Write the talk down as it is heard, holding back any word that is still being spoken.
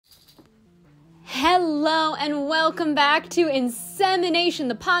Hello and welcome back to Insemination,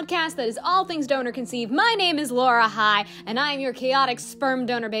 the podcast that is all things donor conceived. My name is Laura High, and I am your chaotic sperm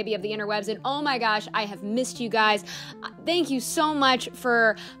donor baby of the interwebs, and oh my gosh, I have missed you guys. Thank you so much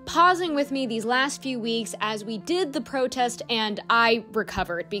for pausing with me these last few weeks as we did the protest and I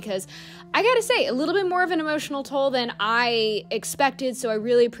recovered, because I gotta say, a little bit more of an emotional toll than I expected, so I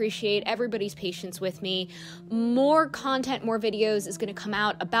really appreciate everybody's patience with me. More content, more videos is gonna come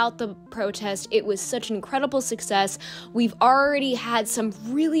out about the protest. It was such an incredible success. We've already had some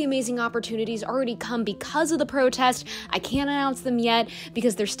really amazing opportunities already come because of the protest. I can't announce them yet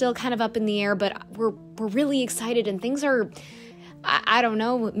because they're still kind of up in the air, but we're really excited and things are, I don't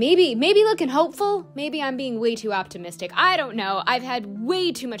know, maybe looking hopeful. Maybe I'm being way too optimistic. I don't know. I've had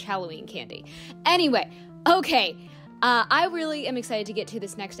way too much Halloween candy. Anyway, okay. I really am excited to get to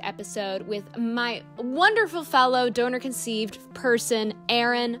this next episode with my wonderful fellow donor-conceived person,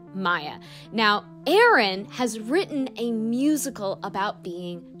 Erin Maya. Now, Erin has written a musical about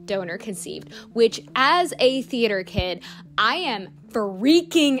being donor-conceived, which as a theater kid, I am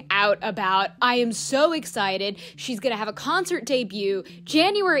freaking out about. I am so excited. She's going to have a concert debut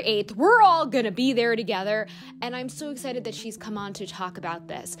January 8th. We're all going to be there together, and I'm so excited that she's come on to talk about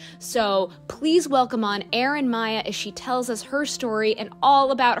this. So please welcome on Erin Maya as she tells us her story and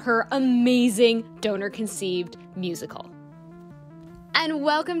all about her amazing donor-conceived musical. And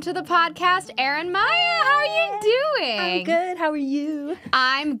welcome to the podcast, Erin Maya. How are you doing? I'm good. How are you?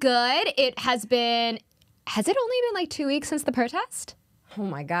 I'm good. Has it only been like 2 weeks since the protest? Oh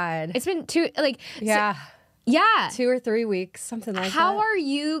my God. It's been Yeah. Yeah. 2 or 3 weeks, something like that. How are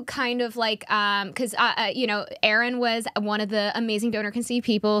you kind of like, because, Erin was one of the amazing donor conceived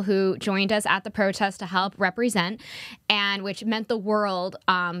people who joined us at the protest to help represent, and which meant the world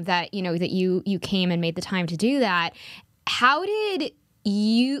that you came and made the time to do that. How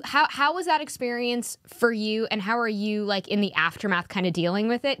was that experience for you, and how are you like in the aftermath kind of dealing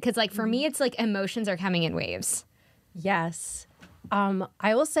with it? Because like for me, it's like emotions are coming in waves. Yes.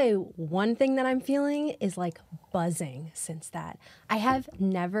 I will say one thing that I'm feeling is like buzzing since that. I have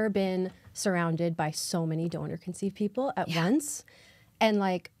never been surrounded by so many donor conceived people at once. And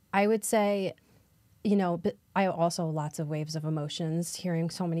like, I would say, but I also lots of waves of emotions, hearing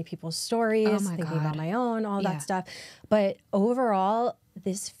so many people's stories, thinking about my own, all that stuff. But overall,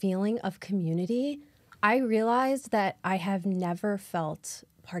 this feeling of community, I realized that I have never felt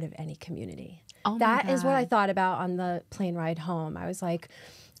part of any community. That is what I thought about on the plane ride home. I was like,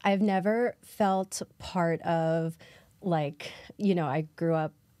 I've never felt part of, like, I grew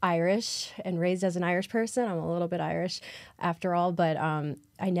up Irish and raised as an Irish person. I'm a little bit Irish after all, but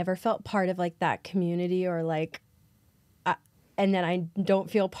I never felt part of like that community or like, and then I don't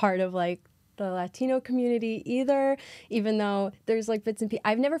feel part of like the Latino community either, even though there's like bits and pieces.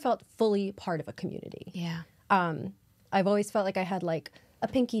 I've never felt fully part of a community. Yeah. I've always felt like I had like a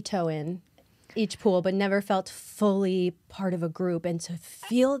pinky toe in each pool, but never felt fully part of a group. And to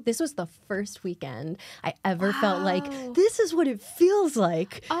feel, this was the first weekend I ever felt like this is what it feels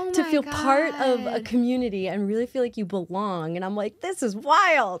like to feel part of a community and really feel like you belong. And I'm like, this is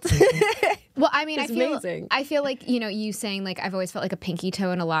wild. Well, I mean, amazing. I feel like, you saying like, I've always felt like a pinky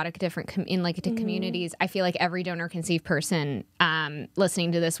toe in a lot of different communities. I feel like every donor conceived person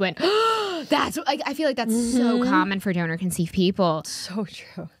listening to this went, that's like, I feel like that's so common for donor conceived people. So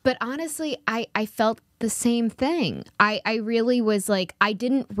true. But honestly, I felt the same thing. I really was like, I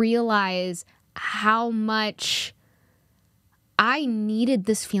didn't realize how much I needed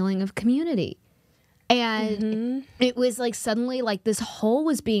this feeling of community. And it was like suddenly like this hole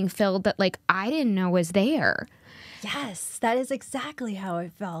was being filled that like I didn't know was there. Yes, that is exactly how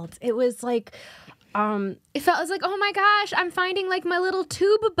it felt. It was like, it felt like, oh my gosh, I'm finding like my little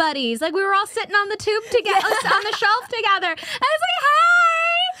tube buddies. Like we were all sitting on the tube together, on the shelf together. And I was like, hi!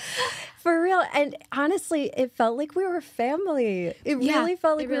 For real. And honestly, it felt like we were family. It really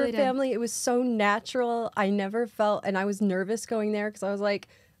felt like we were family. It was so natural. I never felt, and I was nervous going there because I was like,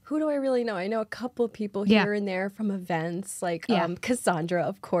 who do I really know? I know a couple of people here and there from events, like Cassandra,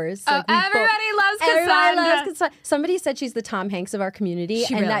 of course. Like everybody loves Cassandra. Somebody said she's the Tom Hanks of our community,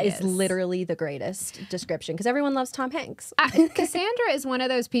 and really that is literally the greatest description because everyone loves Tom Hanks. Cassandra is one of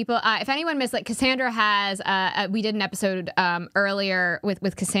those people. If anyone missed, like Cassandra has, we did an episode earlier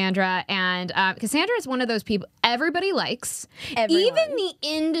with Cassandra, and Cassandra is one of those people everybody likes. Everyone. Even the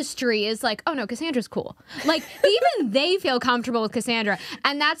industry is like, oh no, Cassandra's cool. Like even they feel comfortable with Cassandra,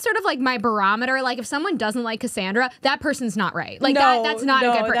 and that's sort of like my barometer. Like if someone doesn't like Cassandra, that person's not right. Like that's not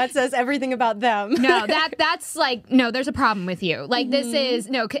a good person. That says everything about them. No, that's like, no, there's a problem with you. Like this is,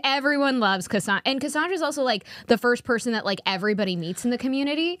 no, everyone loves Cassandra. And Cassandra's also like the first person that like everybody meets in the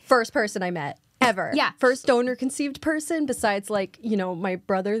community. First person I met. ever. Yeah. First donor conceived person besides like, you know, my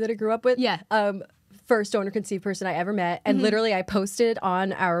brother that I grew up with. Yeah. First donor conceived person I ever met. And literally I posted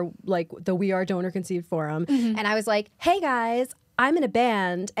on our, like, the We Are Donor Conceived forum. And I was like, hey guys, I'm in a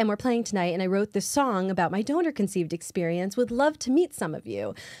band and we're playing tonight and I wrote this song about my donor conceived experience. Would love to meet some of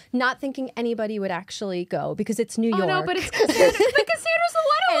you. Not thinking anybody would actually go because it's New York. No, but it's Cassandra. But Cassandra's the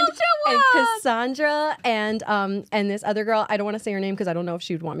one who won't show And up. Cassandra and this other girl, I don't want to say her name because I don't know if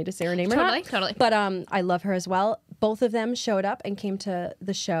she would want me to say her name or not. Totally. But I love her as well. Both of them showed up and came to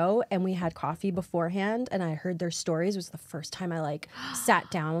the show and we had coffee beforehand and I heard their stories. It was the first time I like sat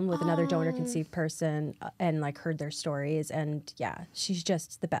down with another donor conceived person and like heard their stories, and yeah, she's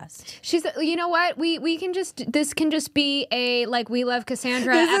just the best. She's, you know what? We can just, this can just be a like We Love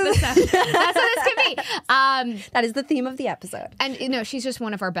Cassandra episode. That's what this can be. That is the theme of the episode. And you know, she's just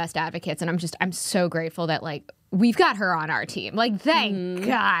one of our best advocates, and I'm so grateful that like we've got her on our team. Like, thank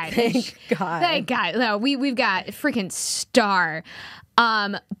God. Thank God. Thank God. No, we've got a freaking star.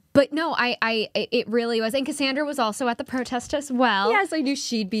 But no, it really was. And Cassandra was also at the protest as well. Yes, I knew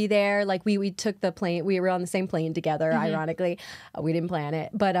she'd be there. Like we took the plane. We were on the same plane together. Ironically, we didn't plan it,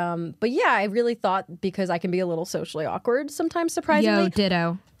 but yeah, I really thought because I can be a little socially awkward sometimes. Surprisingly, Yo,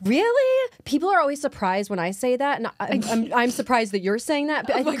 ditto. Really, people are always surprised when I say that, and I'm surprised that you're saying that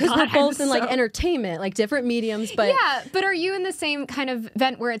because we're both in like entertainment, like different mediums. But yeah, but are you in the same kind of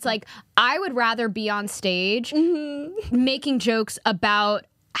vent where it's like I would rather be on stage making jokes about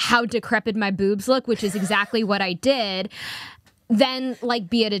how decrepit my boobs look, which is exactly what I did, than like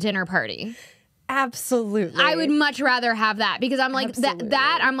be at a dinner party. Absolutely. I would much rather have that because I'm like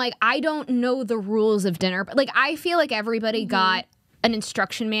that I'm like, I don't know the rules of dinner. Like I feel like everybody got an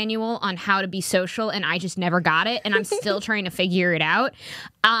instruction manual on how to be social and I just never got it and I'm still trying to figure it out.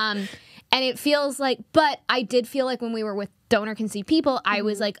 And it feels like, but I did feel like when we were with donor conceived people, I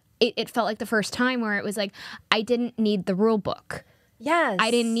was like, it felt like the first time where it was like, I didn't need the rule book. Yes. I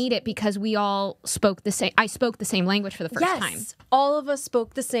didn't need it because we all spoke the same. I spoke the same language for the first time. All of us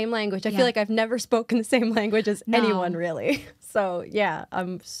spoke the same language. I feel like I've never spoken the same language as anyone really. So yeah,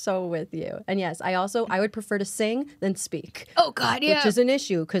 I'm so with you. And yes, I would prefer to sing than speak. Oh God, yeah. Which is an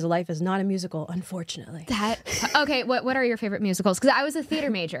issue because life is not a musical, unfortunately. Okay, what are your favorite musicals? Because I was a theater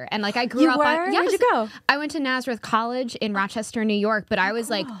major and like I grew up on. Where'd you go? I went to Nazareth College in Rochester, New York, but I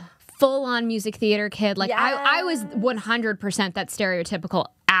was like full-on music theater kid. Like I was 100% that stereotypical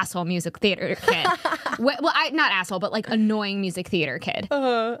asshole music theater kid. Well, not asshole, but like annoying music theater kid.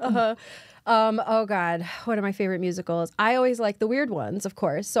 Oh God, one of my favorite musicals. I always like the weird ones, of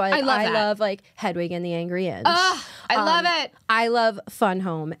course. So I love like Hedwig and the Angry Inch. Oh, I love it. I love Fun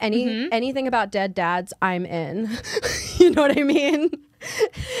Home. Anything about dead dads, I'm in. You know what I mean?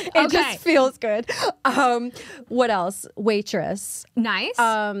 It just feels good. What else? Waitress. Nice.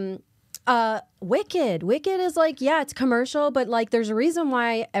 Wicked. Wicked is like, yeah, it's commercial, but like there's a reason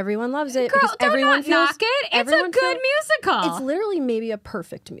why everyone loves it. Girl, because do everyone not feels, knock it. It's a good musical. It's literally maybe a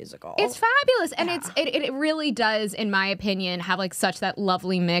perfect musical. It's fabulous. And it really does, in my opinion, have like such that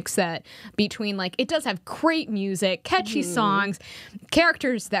lovely mix that between like, it does have great music, catchy songs,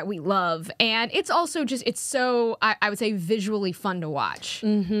 characters that we love. And it's also just, it's so, I would say, visually fun to watch.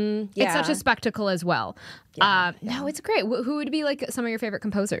 Yeah. It's such a spectacle as well. No, it's great. Who would be like some of your favorite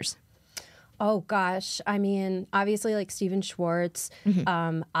composers? Oh gosh, I mean, obviously like Stephen Schwartz,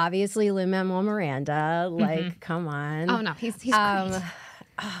 obviously Lin-Manuel Miranda. Like, come on. Oh no, he's great.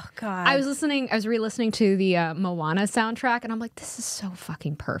 Oh God, I was re-listening to the Moana soundtrack, and I'm like, this is so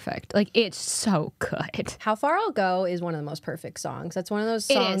fucking perfect. Like, it's so good. How Far I'll Go is one of the most perfect songs. That's one of those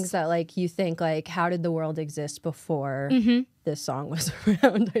songs that like you think like, how did the world exist before this song was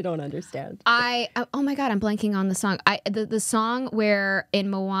around? I don't understand. Oh my God, I'm blanking on the song. The song where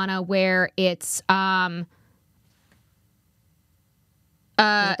in Moana where it's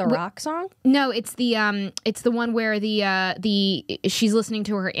Is it the rock song? No, it's the one where the she's listening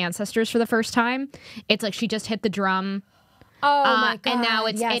to her ancestors for the first time. It's like she just hit the drum. Oh my God! And now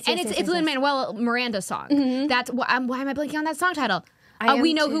it's Lin-Manuel Miranda's song. That's why am I blanking on that song title?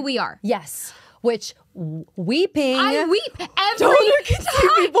 We Know Who We Are. Yes, which weeping. I weep every Donor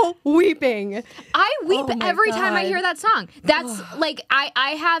conceived people weeping. I weep every time I hear that song. That's like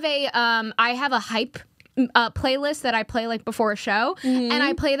I have a hype playlist that I play like before a show, and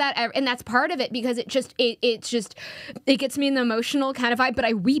I play that, and that's part of it because it gets me in the emotional kind of vibe. But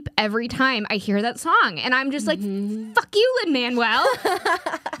I weep every time I hear that song, and I'm just like, "Fuck you, Lin-Manuel."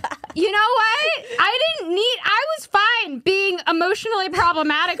 You know what? I was fine being emotionally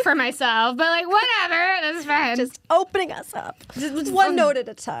problematic for myself, but like whatever, that's fine. Just opening us up, just one note at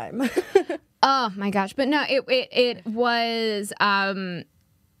a time. Oh my gosh! But no, it was.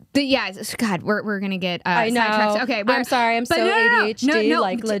 God, we're gonna get I know. sidetracked. Okay, I'm sorry. I'm so ADHD,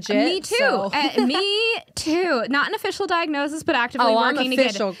 like legit. Me too. So. Me too. Not an official diagnosis, but actively I'm working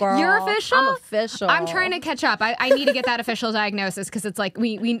official, to get it. girl. You're official. I'm official. I'm trying to catch up. I need to get that official diagnosis because it's like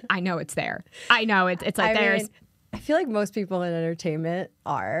I know it's there. I know it's like there's. I feel like most people in entertainment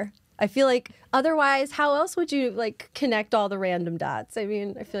are. I feel like otherwise, how else would you like connect all the random dots? I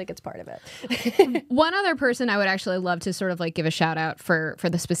mean, I feel like it's part of it. One other person I would actually love to sort of like give a shout out for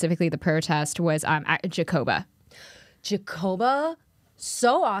specifically the protest was Jacoba. Jacoba,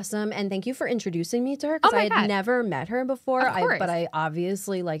 so awesome, and thank you for introducing me to her because I had never met her before. But I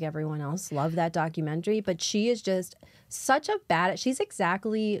obviously, like everyone else, love that documentary. But she is just such a she's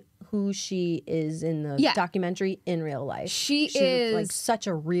exactly who she is in the documentary in real life. She is like such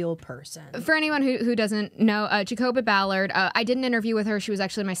a real person. For anyone who doesn't know, Jacoba Ballard, I did an interview with her. She was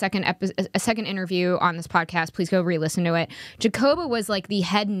actually my second interview on this podcast. Please go re-listen to it. Jacoba was like the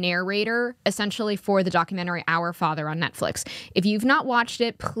head narrator, essentially, for the documentary Our Father on Netflix. If you've not watched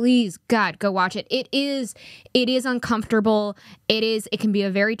it, please, God, go watch it. It is uncomfortable. It can be a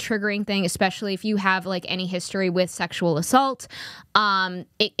very triggering thing, especially if you have like any history with sexual assault.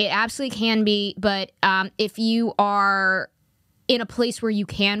 It absolutely can be, but if you are in a place where you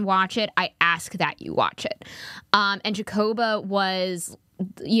can watch it, I ask that you watch it. And Jacoba was,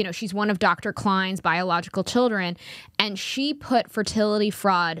 she's one of Dr. Klein's biological children, and she put fertility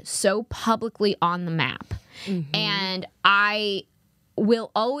fraud so publicly on the map. Mm-hmm. And I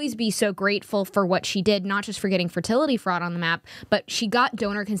will always be so grateful for what she did, not just for getting fertility fraud on the map, but she got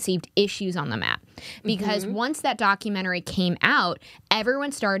donor-conceived issues on the map. Because once that documentary came out,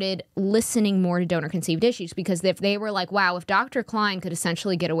 everyone started listening more to donor-conceived issues, because if they were like, wow, if Dr. Klein could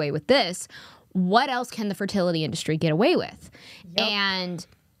essentially get away with this, what else can the fertility industry get away with? Yep. And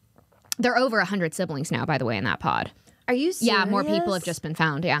there are over 100 siblings now, by the way, in that pod. Are you serious? Yeah, more people have just been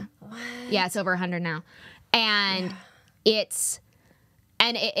found, yeah. What? Yeah, it's over 100 now. And it's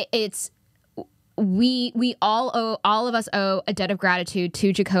we all of us owe a debt of gratitude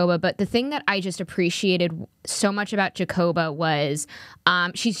to Jacoba. But the thing that I just appreciated so much about Jacoba was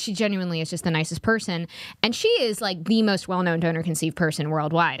she genuinely is just the nicest person, and she is like the most well-known donor-conceived person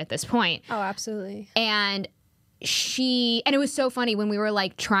worldwide at this point. Oh, absolutely. And it was so funny when we were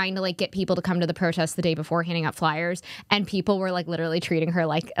like trying to like get people to come to the protest the day before, handing out flyers, and people were like literally treating her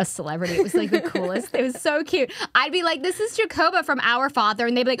like a celebrity. It was like the coolest. It was so cute. I'd be like, this is Jacoba from Our Father,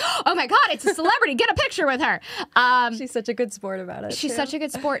 and they'd be like, oh my God, it's a celebrity. Get a picture with her. She's such a good sport about it. She's such a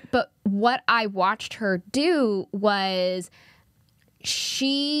good sport. But what I watched her do was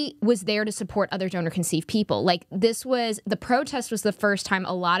she was there to support other donor-conceived people. Like, the protest was the first time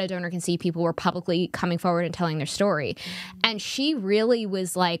a lot of donor-conceived people were publicly coming forward and telling their story. And she really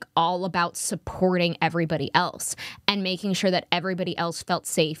was, like, all about supporting everybody else and making sure that everybody else felt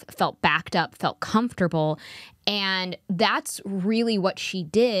safe, felt backed up, felt comfortable. And that's really what she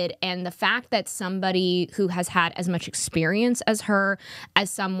did. And the fact that somebody who has had as much experience as her, as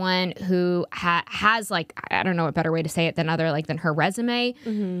someone who has, like, I don't know a better way to say it than her resume,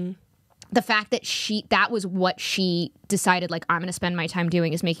 the fact that that was what she decided, like, I'm going to spend my time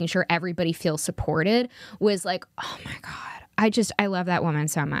doing, is making sure everybody feels supported, was like, oh my God, I love that woman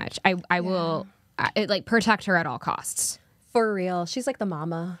so much. I will protect her at all costs. For real. She's like the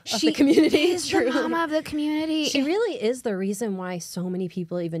mama of the community. She is the mama of the community. She really is the reason why so many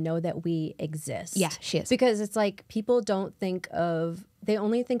people even know that we exist. Yeah, she is. Because it's like people they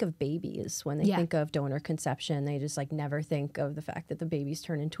only think of babies when they think of donor conception. They just like never think of the fact that the babies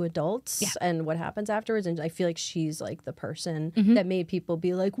turn into adults and what happens afterwards. And I feel like she's like the person that made people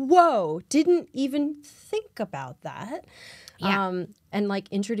be like, whoa, didn't even think about that. Yeah. And like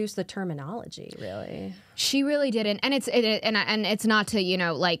introduce the terminology, really. She really didn't. And it's not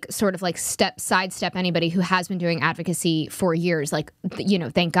to, like sort of like sidestep anybody who has been doing advocacy for years. Like,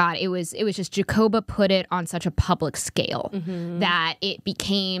 thank God. It was just Jacoba put it on such a public scale that it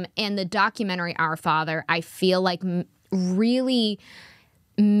became, and the documentary Our Father, I feel like really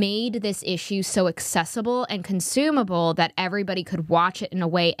made this issue so accessible and consumable that everybody could watch it in a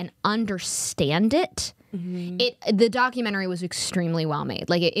way and understand it. The documentary was extremely well made.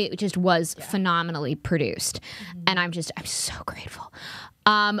 Like it just was phenomenally produced, and I'm so grateful.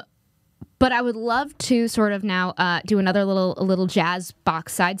 But I would love to sort of now do another little jazz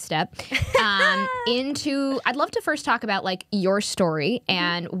box sidestep I'd love to first talk about like your story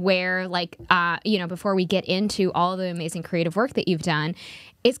and where before we get into all the amazing creative work that you've done,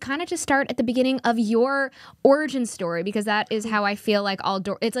 is kind of just start at the beginning of your origin story, because that is how I feel like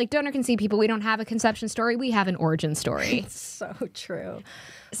it's like donor conceived people. We don't have a conception story. We have an origin story. It's so true.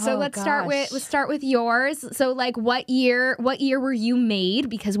 So let's start with yours. So like what year were you made?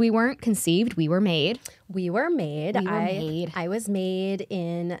 Because we weren't conceived, we were made. We were made. I was made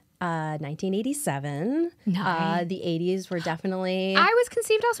in 1987. Nice. The 80s were definitely. I was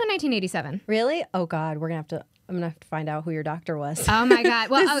conceived also in 1987. Really? Oh God, I'm gonna have to find out who your doctor was. Oh my God.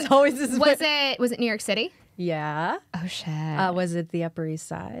 Well, was it New York City? Yeah. Oh shit. Was it the Upper East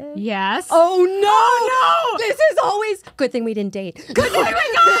Side? Yes. Oh no! Oh, no! This is always good thing we didn't date. Good. Oh my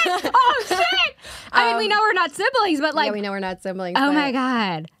God! Oh shit! I mean, we know we're not siblings, but like, yeah, we know we're not siblings. Oh my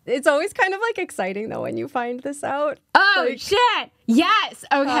God! It's always kind of like exciting though when you find this out. Oh like, shit! Yes.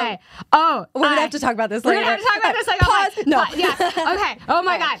 Okay. We're gonna have to talk about this later. We're gonna have to talk about this. Like, pause. Okay. No. Yeah. Okay. Oh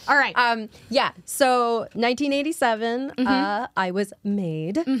my God. All right. Yeah. So 1987, I was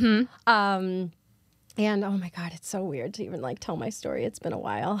made. Mm-hmm. And oh my God, it's so weird to even like tell my story. It's been a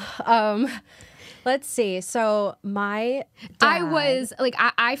while. Let's see. So my dad, I was like,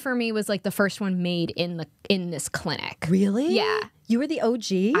 I for me was like the first one made in this clinic. Really? Yeah. You were the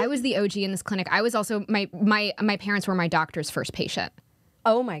OG? I was the OG in this clinic. I was also my parents were my doctor's first patient.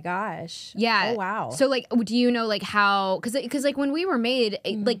 Oh my gosh. Yeah. Oh wow. So like, do you know like how? Because like when we were made,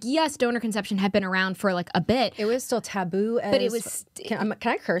 like yes, donor conception had been around for like a bit. It was still taboo. But it was. Can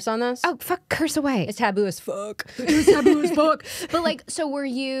I curse on this? Oh fuck! Curse away. It's taboo as fuck. It was taboo as fuck. But like, so were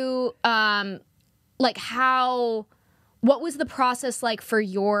you? Like how? What was the process like for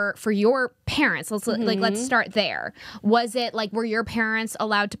your parents? Let's start there. Was it like, were your parents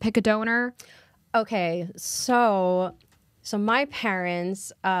allowed to pick a donor? Okay, so my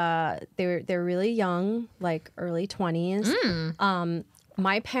parents, they're really young, like early 20s.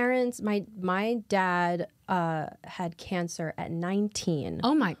 My parents, my dad had cancer at 19.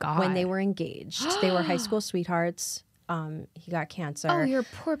 Oh my God! When they were engaged, they were high school sweethearts. He got cancer. Oh, your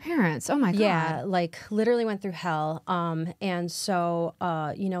poor parents. Oh my God. Yeah, like literally went through hell. And so,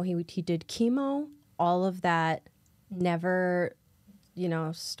 he did chemo. All of that, never,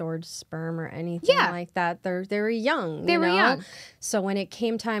 stored sperm or anything like that. They were young. They were young. So when it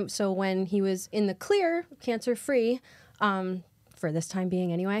came time, when he was in the clear, cancer free, for this time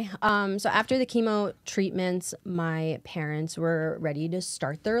being anyway. So after the chemo treatments, my parents were ready to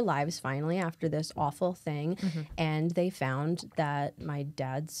start their lives finally after this awful thing. And they found that my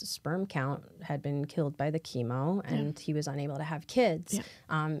dad's sperm count had been killed by the chemo and he was unable to have kids.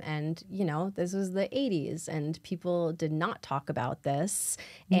 And, this was the 80s and people did not talk about this.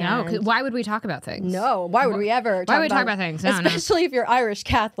 No, 'cause why would we talk about things? No, why would we ever talk about things? No, especially if you're Irish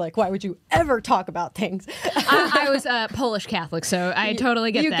Catholic, why would you ever talk about things? I was Polish Catholic, so I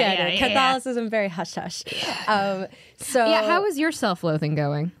totally get that. You get it. Catholicism, very hush-hush. How is your self-loathing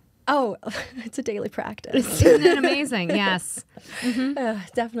going? Oh, it's a daily practice. Isn't that amazing? Yes.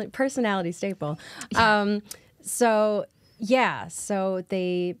 Definitely personality staple. So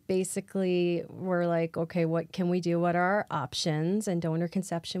they basically were like, okay, what can we do? What are our options? And donor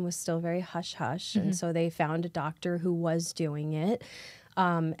conception was still very hush-hush. And so they found a doctor who was doing it.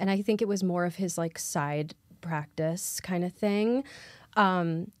 And I think it was more of his like side practice kind of thing.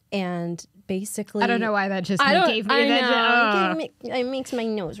 And basically, I don't know why that just gave me that. It makes my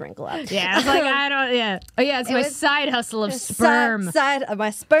nose wrinkle up. Yeah, it's like Oh yeah, it's my side hustle of sperm. My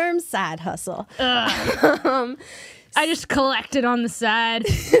sperm side hustle. I just collected on the side.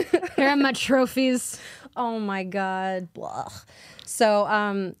 Here are my trophies. Oh my God. Blah.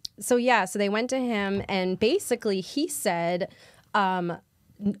 So they went to him and basically he said,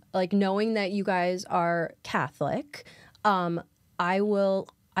 like knowing that you guys are Catholic, I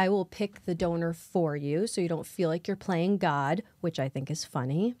will pick the donor for you so you don't feel like you're playing God, which I think is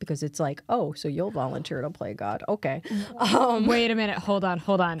funny because it's like, oh, so you'll volunteer to play God. Okay. Wait a minute. Hold on.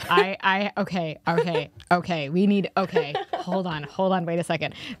 Okay. We need, okay. Hold on. Wait a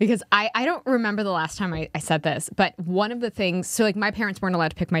second. Because I don't remember the last time I said this, but one of the things, so like my parents weren't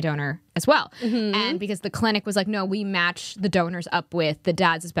allowed to pick my donor as well. And because the clinic was like, no, we match the donors up with the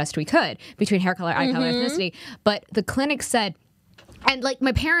dads as best we could between hair color, eye color, ethnicity. But the clinic said, and like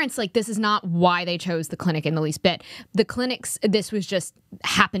my parents, like this is not why they chose the clinic in the least bit. The clinics, this was just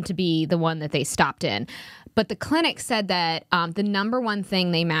happened to be the one that they stopped in. But the clinic said that the number one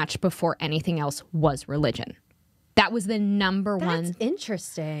thing they matched before anything else was religion. That was the number one. That's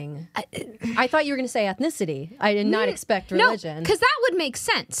interesting. I thought you were going to say ethnicity. I did not expect religion. No, because that would make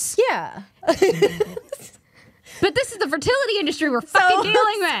sense. Yeah. But this is the fertility industry we're fucking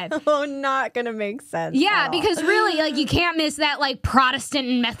dealing with. So not gonna make sense. Yeah, because really, like, you can't miss that, like, Protestant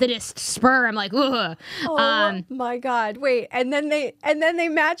and Methodist sperm. Like, ugh. Oh my God! Wait, and then they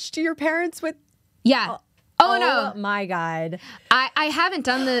matched your parents with. Yeah. Oh, no. My God. I haven't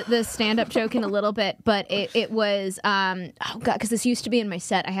done the stand-up joke in a little bit, but it was, oh God, because this used to be in my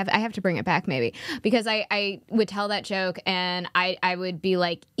set. I have to bring it back maybe, because I would tell that joke and I would be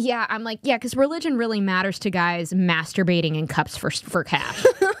like, yeah, I'm like, yeah, because religion really matters to guys masturbating in cups for cash.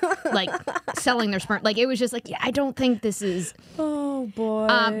 Like, selling their sperm. Like, it was just like, yeah, I don't think this is. Oh, boy.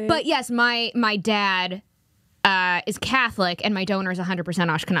 But yes, my dad is Catholic and my donor is 100%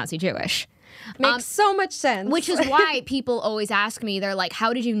 Ashkenazi Jewish. Makes so much sense. Which is why people always ask me, they're like,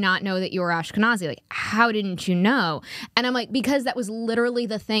 how did you not know that you were Ashkenazi? Like, how didn't you know? And I'm like, because that was literally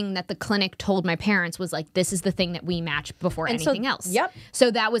the thing that the clinic told my parents was like, this is the thing that we match before anything else. Yep. So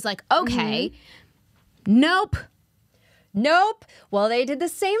that was like, okay, Nope. Well, they did the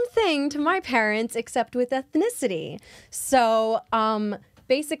same thing to my parents, except with ethnicity. So,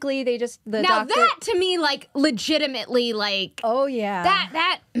 basically, they just Now that to me, like, legitimately, like, oh yeah,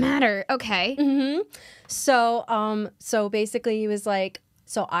 that matter. Okay. Mm-hmm. So basically, he was like,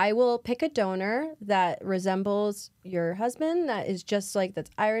 so I will pick a donor that resembles your husband, that is just like, that's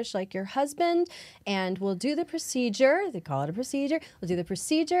Irish like your husband, and we'll do the procedure. They call it a procedure. We'll do the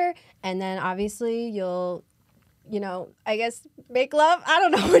procedure, and then obviously you'll, I guess, make love. I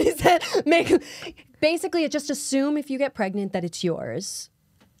don't know what he said. Basically, just assume if you get pregnant that it's yours.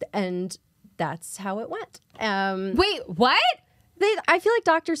 And that's how it went. Wait, what? I feel like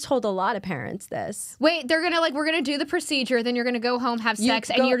doctors told a lot of parents this. Wait, they're gonna we're gonna do the procedure, then you're gonna go home, have sex,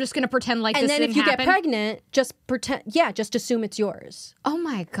 and you're just gonna pretend like this didn't happen? And then if you get pregnant, just pretend, just assume it's yours. Oh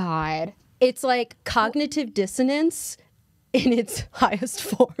my God. It's like cognitive dissonance in its highest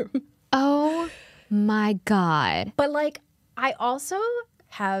form. Oh my God. But like, I also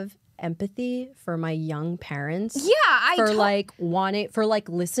have empathy for my young parents. Yeah, for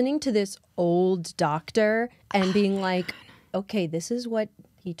listening to this old doctor and being like, okay, this is what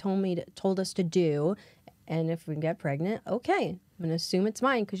he told us to do, and if we get pregnant, okay, I'm gonna assume it's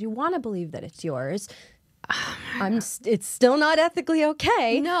mine because you want to believe that it's yours. It's still not ethically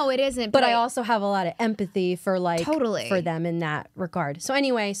okay. No, it isn't. But I also have a lot of empathy for totally for them in that regard. So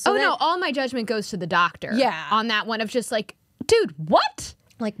anyway, no, all my judgment goes to the doctor. Yeah, on that one of just like, dude, what?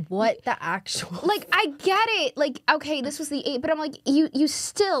 Like, what the actual... Like, I get it. Like, okay, this was the 80s, but I'm like, you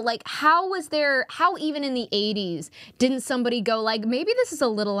still, like, how even in the 80s didn't somebody go, like, maybe this is a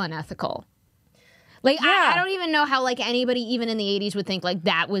little unethical? Like, yeah. I don't even know how, like, anybody even in the 80s would think, like,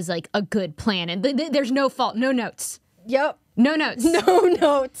 that was, like, a good plan. And there's no fault, no notes. Yep. No notes. No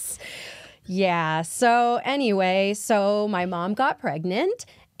notes. Yeah, so anyway, my mom got pregnant,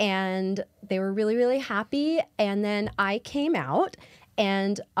 and they were really, really happy, and then I came out.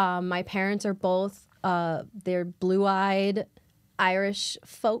 And my parents are both, they're blue-eyed Irish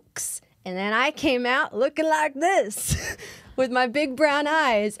folks. And then I came out looking like this with my big brown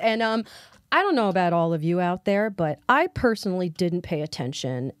eyes. And I don't know about all of you out there, but I personally didn't pay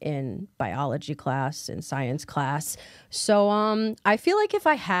attention in biology class and science class. So I feel like if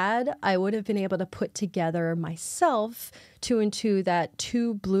I had, I would have been able to put together myself two and two that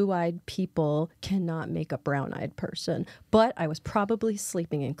two blue-eyed people cannot make a brown-eyed person. But I was probably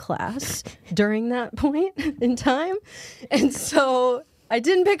sleeping in class during that point in time. And so I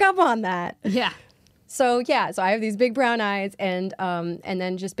didn't pick up on that. Yeah. So I have these big brown eyes, and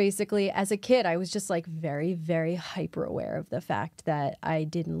then just basically as a kid, I was just like very, very hyper aware of the fact that I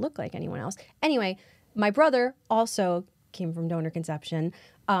didn't look like anyone else. Anyway, my brother also came from donor conception.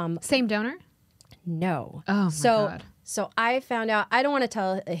 Same donor? No. Oh my God. So I found out, I don't want to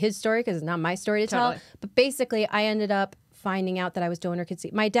tell his story because it's not my story to tell, but basically I ended up finding out that I was donor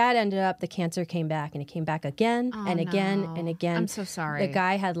conceived. My dad ended up, the cancer came back, and it came back again and again and again. I'm so sorry. The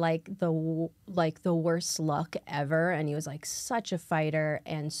guy had like the worst luck ever, and he was like such a fighter,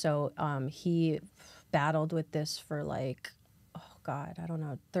 and so he battled with this for like, oh God, I don't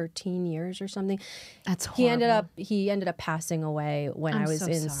know, 13 years or something. That's horrible. He ended up passing away when I was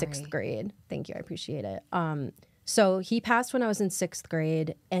in sixth grade. Thank you, I appreciate it. So he passed when I was in sixth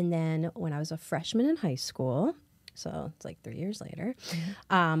grade, and then when I was a freshman in high school, so it's like 3 years later,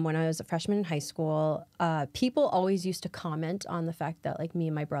 when I was a freshman in high school, people always used to comment on the fact that like me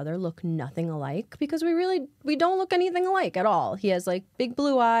and my brother look nothing alike, because we don't look anything alike at all. He has like big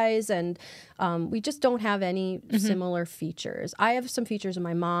blue eyes, and we just don't have any similar features. I have some features of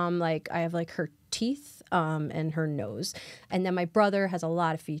my mom, like I have like her teeth and her nose, and then my brother has a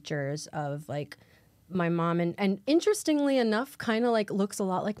lot of features of like my mom, and interestingly enough, kind of like looks a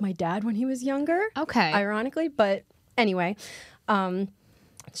lot like my dad when he was younger. Okay. Ironically, but anyway,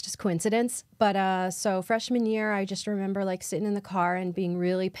 it's just coincidence. But so freshman year, I just remember like sitting in the car and being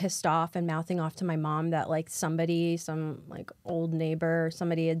really pissed off and mouthing off to my mom that like somebody, some like old neighbor,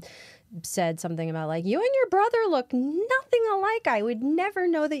 somebody had said something about like, you and your brother look nothing alike. I would never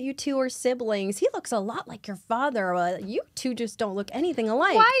know that you two are siblings. He looks a lot like your father. You two just don't look anything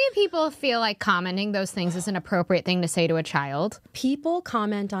alike. Why do people feel like commenting those things is an appropriate thing to say to a child? People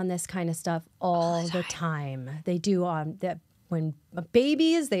comment on this kind of stuff all the time. They do on that. When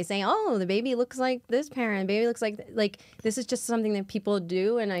babies, they say, oh, the baby looks like this parent, baby looks like this is just something that people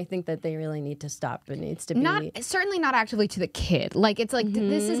do, and I think that they really need to stop. It needs to be certainly not actively to the kid. Like, it's like,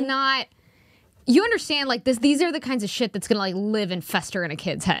 this is not, you understand, like, these are the kinds of shit that's gonna like live and fester in a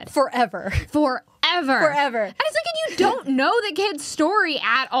kid's head. Forever. And it's like, and you don't know the kid's story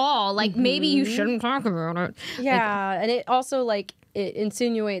at all. Like, maybe you shouldn't talk about it. Yeah, and it also, like, it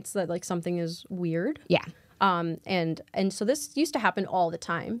insinuates that, like, something is weird. Yeah. And so this used to happen all the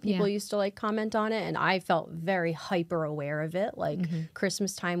time. People used to like comment on it, and I felt very hyper aware of it. Like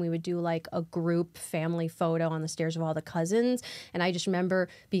Christmas time, we would do like a group family photo on the stairs of all the cousins, and I just remember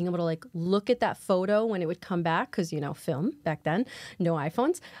being able to like look at that photo when it would come back, because film back then, no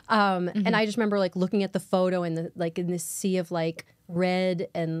iPhones. And I just remember like looking at the photo and the like in this sea of like red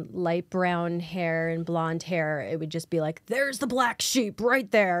and light brown hair and blonde hair, it would just be like, there's the black sheep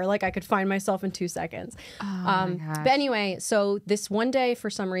right there. Like I could find myself in 2 seconds. But anyway, so this one day, for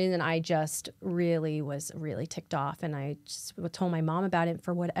some reason, I just was really ticked off, and I just told my mom about it.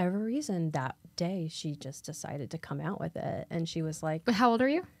 For whatever reason, that day, she just decided to come out with it. And she was like, But how old are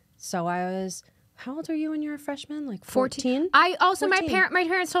you? So how old are you when you're a freshman? Like 14? I also, 14. my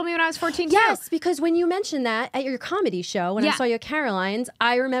parents told me when I was 14 too. Yes, because when you mentioned that at your comedy show, when I saw you at Caroline's,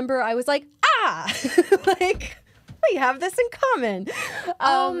 I remember I was like, like, we have this in common.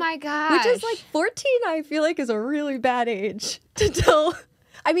 Oh my gosh. Which is like 14, I feel like, is a really bad age to tell.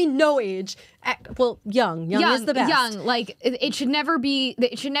 I mean, no age. Well, young is the best. Young, like it should never be.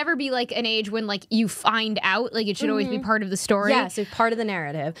 It should never be like an age when like you find out. Like it should always be part of the story. Yes, it's part of the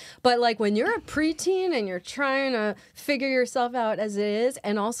narrative. But like when you're a preteen and you're trying to figure yourself out as it is,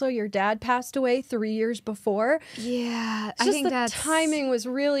 and also your dad passed away 3 years before. Yeah, I just think the timing was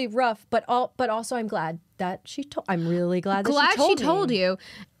really rough. But also, I'm glad that she told. I'm really glad that she told me. You.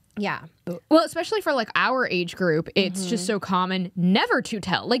 Yeah. Well, especially for like our age group, it's just so common never to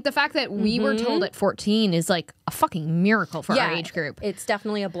tell. Like the fact that we were told at 14 is like a fucking miracle for our age group. It's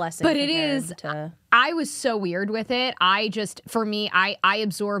definitely a blessing. But it is. I was so weird with it. For me, I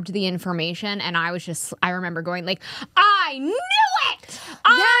absorbed the information, and I remember going like, I knew it!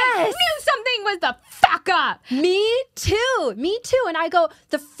 I knew something was the fuck up! Me too. And I go,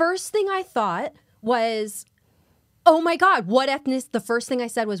 the first thing I thought was, oh my God, the first thing I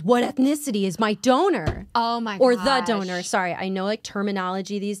said was, what ethnicity is my donor? Oh my god. Or the donor. Sorry, I know like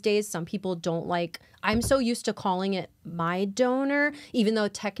terminology these days, some people don't like. I'm so used to calling it my donor, even though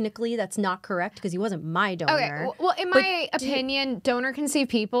technically that's not correct because he wasn't my donor. Okay, well, in my opinion, donor conceived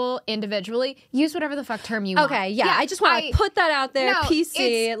people individually use whatever the fuck term you want. Okay, yeah, I just want to put that out there,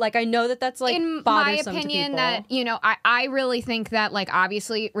 PC. Like, I know that's like in bothersome my opinion to people. that, I really think that, like,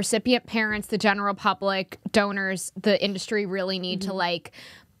 obviously recipient parents, the general public, donors, the industry really need to, like,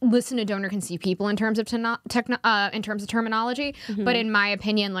 listen to donor conceived people in terms of terminology, but in my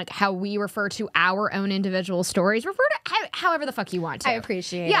opinion, like how we refer to our own individual stories, refer to however the fuck you want to. I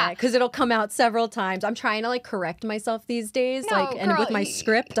appreciate it because it'll come out several times. I'm trying to like correct myself these days, and with my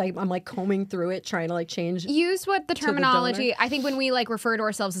script, I'm like combing through it, trying to like change. Use what the terminology. I think when we like refer to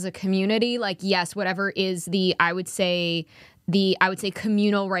ourselves as a community, like yes, whatever is the I would say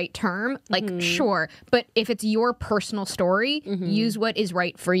communal right term, like sure, but if it's your personal story, use what is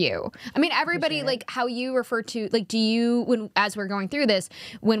right for you. I mean, everybody, like how you refer to, like, do you, as we're going through this,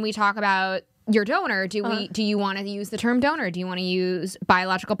 when we talk about your donor, do you want to use the term donor? Do you want to use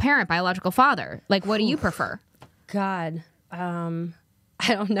biological parent, biological father? Like, what do you prefer? God, I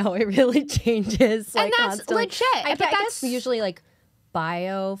don't know. It really changes. Like, and that's constantly. legit. I guess usually like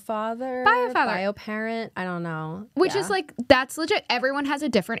bio-parent, I don't know. Which is like, that's legit. Everyone has a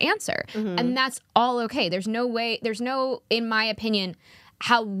different answer. And that's all okay. There's no, in my opinion,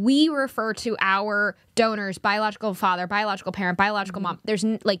 how we refer to our donors, biological father, biological parent, biological mom, there's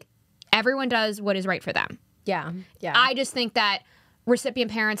like, everyone does what is right for them. Yeah. I just think that recipient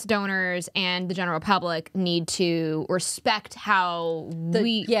parents, donors, and the general public need to respect how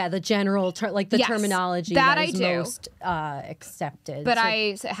the general terminology that that I is do. most accepted. But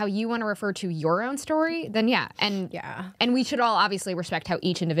how you want to refer to your own story, then and we should all obviously respect how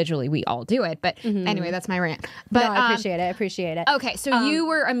each individually we all do it. But anyway, that's my rant. But no, I appreciate it. Okay, so you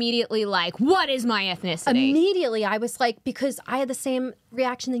were immediately like, "What is my ethnicity?" Immediately, I was like, because I had the same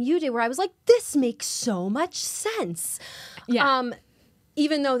reaction that you did, where I was like, "This makes so much sense." Yeah.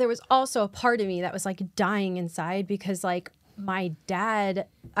 Even though there was also a part of me that was like dying inside, because like my dad,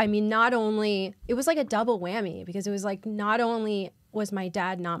 I mean, not only, it was like a double whammy, because it was like, not only was my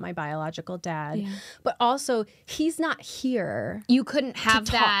dad not my biological dad, but also he's not here. You couldn't have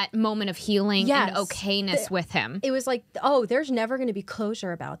that moment of healing and okayness with him. It was like, oh, there's never going to be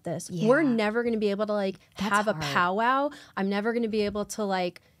closure about this. Yeah. We're never going to be able to like have a powwow. I'm never going to be able to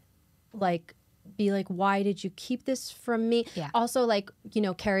like be like, why did you keep this from me? Yeah. Also, like, you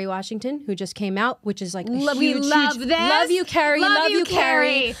know, Kerry Washington, who just came out, which is like a huge, love huge, this. Love you, Kerry. Love you,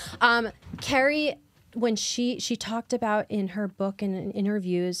 Kerry. Kerry, when she talked about in her book and in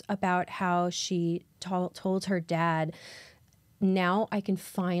interviews about how she told her dad, now I can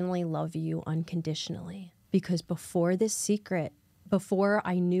finally love you unconditionally, because before this secret, before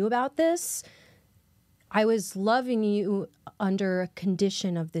I knew about this, I was loving you under a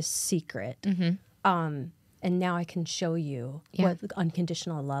condition of this secret. And now I can show you what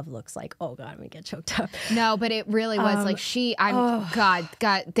unconditional love looks like. Oh God, I'm gonna get choked up. No, but it really was like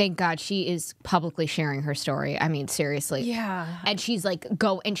God, thank God she is publicly sharing her story. I mean, seriously. Yeah. And she's like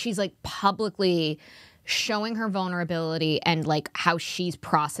publicly showing her vulnerability and like how she's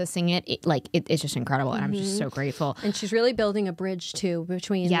processing it. It's just incredible, and I'm just so grateful. And she's really building a bridge too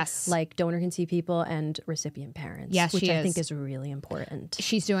between like donor conceived people and recipient parents. Yes, which I think is really important.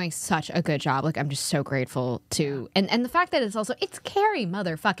 She's doing such a good job. Like, I'm just so grateful to and the fact that it's Kerry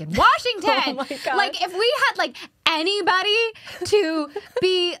motherfucking Washington. Oh my God. Like, if we had like anybody to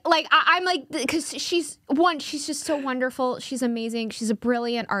be like, I'm like, because she's just so wonderful. She's amazing. She's a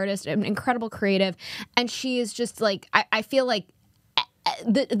brilliant artist, an incredible creative. And she is just like, I feel like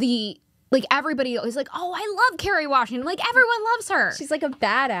like everybody is like, oh, I love Kerry Washington. Like, everyone loves her. She's like a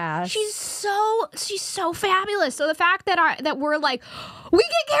badass. She's so fabulous. So the fact that we're like, we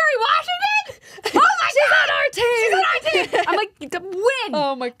get Kerry Washington? Oh my God, she's on our team. She's on our team. I'm like, win.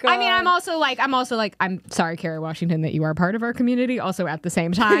 Oh my God. I mean, I'm also like, I'm sorry, Kerry Washington, that you are part of our community. Also, at the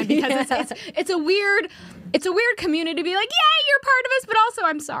same time, because it's a weird community to be like, yeah, you're part of us, but also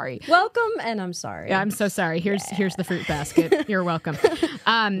I'm sorry. Welcome, and I'm sorry. Yeah, I'm so sorry. Here's the fruit basket. You're welcome.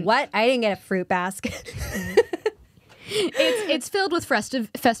 What? I didn't get a fruit basket. It's filled with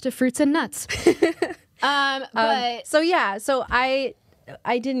festive fruits and nuts. But so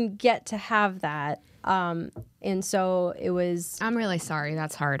I didn't get to have that. And so it was. I'm really sorry.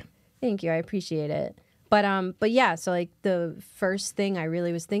 That's hard. Thank you. I appreciate it. But yeah, so like the first thing I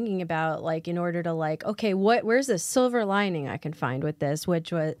really was thinking about, like, in order to like, okay, where's the silver lining I can find with this,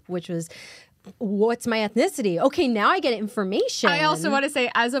 which was what's my ethnicity? Okay, now I get information. I also want to say,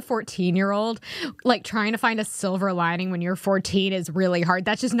 as a 14-year-old, like, trying to find a silver lining when you're 14 is really hard.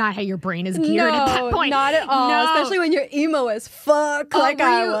 That's just not how your brain is geared at that point. Not at all. No. Especially when you're emo as fuck, I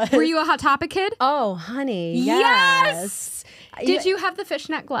was. Were you a Hot Topic kid? Oh, honey, yes. Did you have the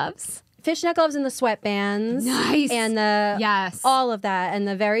fishnet gloves? Fishnet gloves and the sweatbands. Nice. And all of that. And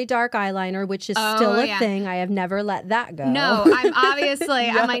the very dark eyeliner, which is still a thing. I have never let that go. No, I'm obviously,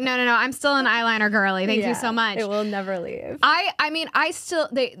 I'm like, no. I'm still an eyeliner girly. Thank you so much. It will never leave. I mean, I still,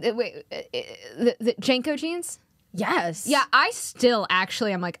 the Janko jeans? Yes. Yeah, I still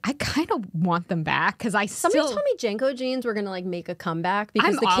actually, I'm like, I kind of want them back, because Somebody told me Janko jeans were going to like make a comeback,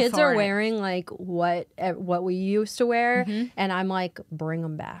 because the kids are wearing like what we used to wear. And I'm like, bring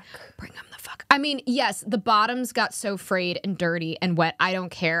them back. Bring them the fuck. I mean, yes, the bottoms got so frayed and dirty and wet. I don't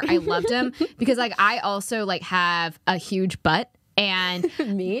care. I loved them because like I also like have a huge butt. And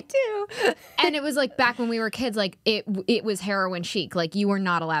me too. And it was like back when we were kids, like it was heroin chic. Like, you were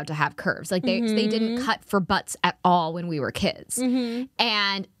not allowed to have curves. Like they didn't cut for butts at all when we were kids.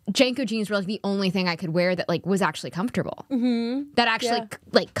 And Janko jeans were like the only thing I could wear that like was actually comfortable. That actually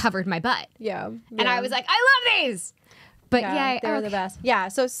like covered my butt. Yeah. And I was like, I love these. But yeah, they were the best. Yeah.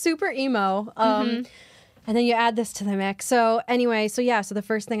 So super emo. And then you add this to the mix. So anyway, so the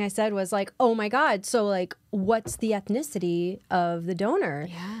first thing I said was like, oh my God, so like, what's the ethnicity of the donor?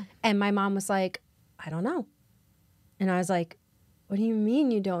 Yeah. And my mom was like, I don't know. And I was like, what do you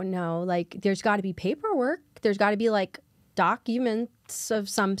mean you don't know? Like, there's got to be paperwork. There's got to be like documents of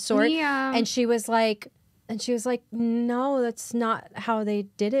some sort. Yeah. And she was like, no, that's not how they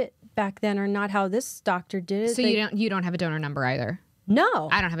did it back then, or not how this doctor did it. So you don't have a donor number either? No.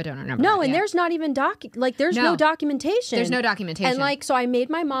 I don't have a donor number. No, and there's not even there's no documentation. There's no documentation. And like, so I made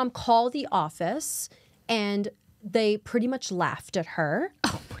my mom call the office, and they pretty much laughed at her.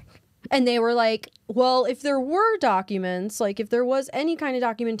 Oh my God. And they were like, well, if there were documents, like if there was any kind of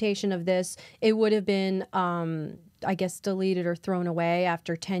documentation of this, it would have been, I guess, deleted or thrown away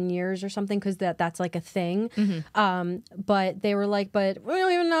after 10 years or something, because that's like a thing. But they were like, but we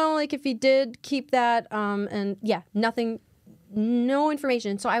don't even know like if he did keep that. And yeah, nothing, no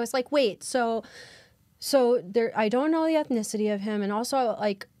information. So I was like, wait, so there, I don't know the ethnicity of him. And also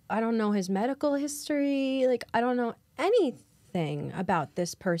like, I don't know his medical history. Like, I don't know anything about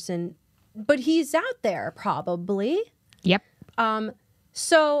this person, but he's out there probably. Yep.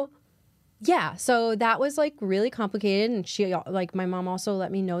 So yeah, so that was like really complicated, and she, like, my mom also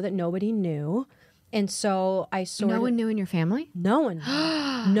let me know that nobody knew, and so I sort of. No one knew in your family? No one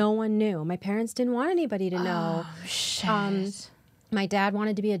knew. No one knew. My parents didn't want anybody to know. Oh, shit. My dad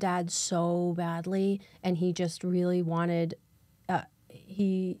wanted to be a dad so badly, and he just really wanted,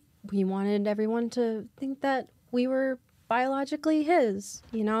 he wanted everyone to think that we were biologically his,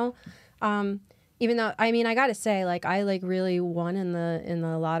 you know? Even though, I mean, I gotta say, like, I like really won in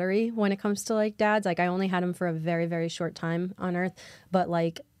the lottery when it comes to like dads. Like, I only had him for a very, very short time on Earth, but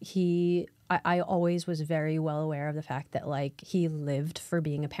like I always was very well aware of the fact that like he lived for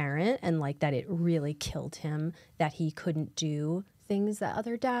being a parent, and like that it really killed him that he couldn't do things that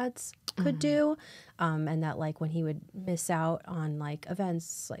other dads could do, and that like when he would miss out on like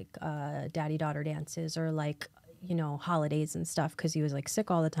events like daddy-daughter dances or like, you know, holidays and stuff because he was like sick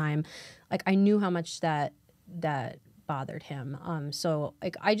all the time, like I knew how much that bothered him. So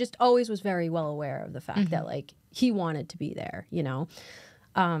like I just always was very well aware of the fact that like he wanted to be there, you know.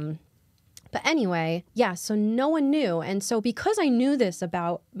 But anyway, yeah, so no one knew. And so because I knew this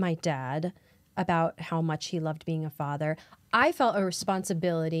about my dad, about how much he loved being a father, I felt a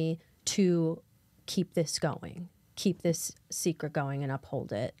responsibility to keep this going, keep this secret going and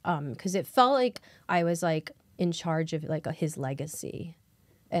uphold it. Because it felt like I was like in charge of like his legacy.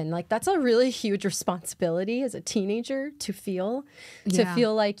 And like that's a really huge responsibility as a teenager to feel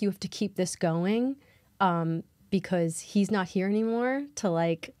like you have to keep this going, because he's not here anymore to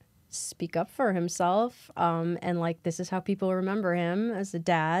like speak up for himself, and like this is how people remember him as a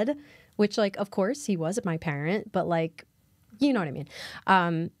dad, which like of course he was my parent, but like you know what I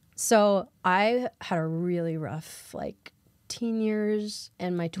mean. So I had a really rough like teen years,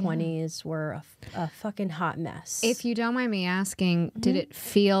 and my 20s were a fucking hot mess. If you don't mind me asking, did it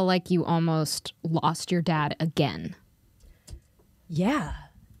feel like you almost lost your dad again? Yeah,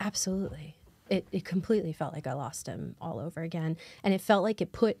 absolutely. It completely felt like I lost him all over again. And it felt like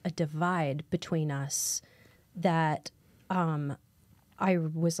it put a divide between us that I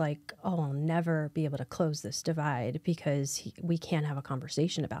was like, oh, I'll never be able to close this divide because we can't have a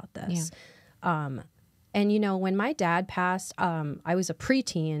conversation about this. Yeah. And, you know, when my dad passed, I was a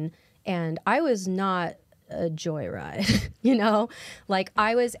preteen, and I was not a joyride, you know? Like,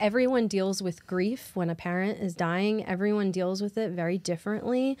 everyone deals with grief when a parent is dying. Everyone deals with it very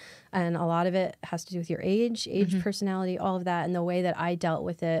differently. And a lot of it has to do with your age, personality, all of that. And the way that I dealt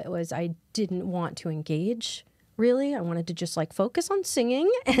with it was I didn't want to engage, really. I wanted to just, like, focus on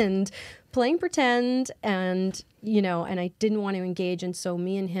singing and playing pretend, and you know, and I didn't want to engage. And so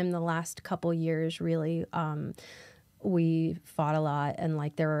me and him the last couple years really we fought a lot, and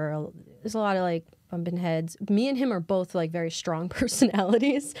like there's a lot of like bumping heads. Me and him are both like very strong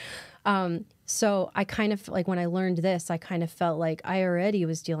personalities, so I kind of like when I learned this, I kind of felt like I already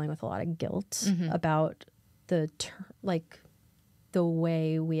was dealing with a lot of guilt about the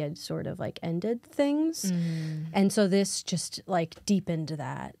way we had sort of like ended things. And so this just like deepened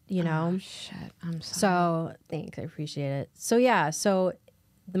that, you know? Oh, shit. I'm sorry. So thanks. I appreciate it. So yeah, so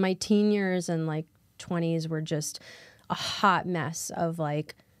my teen years and like 20s were just a hot mess of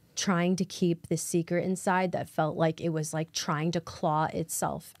like trying to keep this secret inside that felt like it was like trying to claw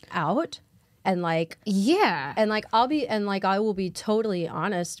itself out. And like, yeah. And like, I will be totally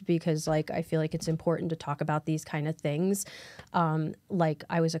honest, because like, I feel like it's important to talk about these kind of things. Like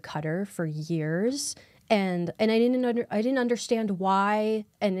I was a cutter for years, and I didn't understand why.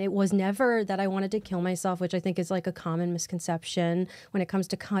 And it was never that I wanted to kill myself, which I think is like a common misconception when it comes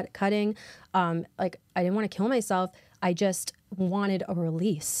to cutting. Like I didn't want to kill myself. I just wanted a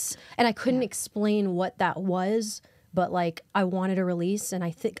release, and I couldn't explain what that was. But like I wanted a release, and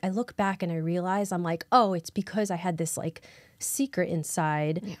I think I look back and I realize I'm like, oh, it's because I had this like secret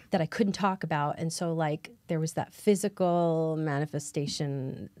inside that I couldn't talk about. And so like there was that physical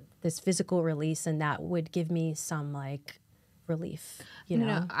manifestation, this physical release, and that would give me some like relief, you know?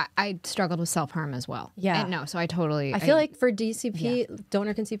 No, I struggled with self-harm as well. Yeah. And no, so I totally... I feel like for DCP,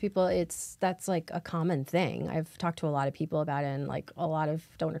 donor conceived people, that's like a common thing. I've talked to a lot of people about it, and like a lot of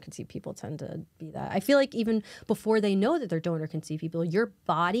donor conceived people tend to be that. I feel like even before they know that they're donor conceived people, your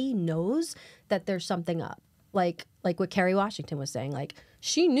body knows that there's something up. Like what Kerry Washington was saying, like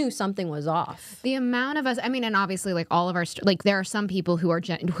she knew something was off. The amount of us, I mean, and obviously like all of our, like there are some people who are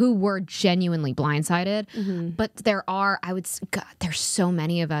who were genuinely blindsided, but there's so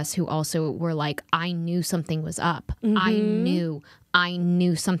many of us who also were like, I knew something was up. I knew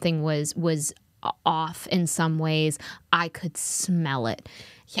something was off in some ways. I could smell it.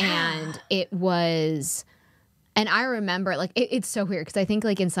 Yeah. And it was... And I remember, like, it's so weird because I think,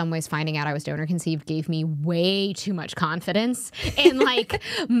 like, in some ways, finding out I was donor conceived gave me way too much confidence in, like,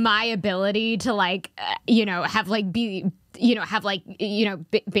 my ability to, like,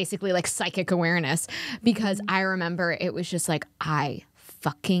 basically, like, psychic awareness. Because I remember it was just like, I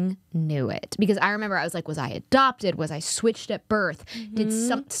fucking knew it. Because I remember I was like, was I adopted? Was I switched at birth? Did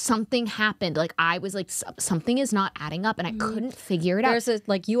something happen? Like I was like, something is not adding up, and I couldn't figure it out.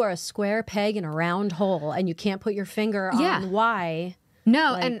 Like you are a square peg in a round hole, and you can't put your finger on why.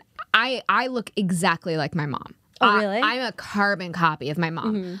 No, like, and I look exactly like my mom. Oh, really? I'm a carbon copy of my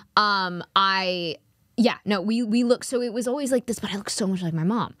mom. We look, so it was always like this, but I look so much like my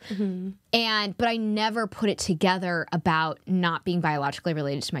mom. But I never put it together about not being biologically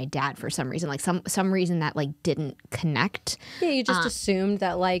related to my dad for some reason, like some reason that like didn't connect. Yeah, you just assumed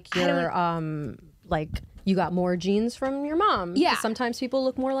that like you're like you got more genes from your mom. Yeah. Sometimes people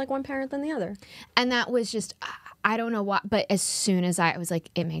look more like one parent than the other. And that was just, I don't know what, but as soon as I was like,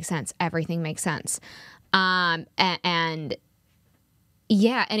 it makes sense. Everything makes sense. Yeah,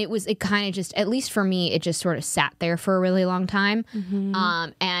 and it kind of just, at least for me, it just sort of sat there for a really long time.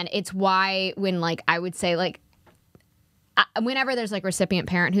 And it's why when like I would say like, whenever there's like recipient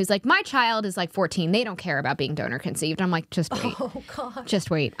parent who's like, my child is like 14, they don't care about being donor conceived. I'm like, just wait. Oh God.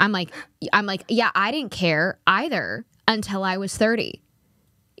 Just wait. I'm like, yeah, I didn't care either until I was 30.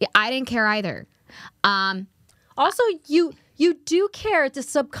 I didn't care either. Also, you do care. It's a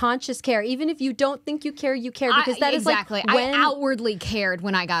subconscious care. Even if you don't think you care, because that is exactly. Like when, I outwardly cared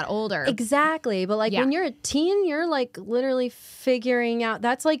when I got older. Exactly. But like when you're a teen, you're like literally figuring out.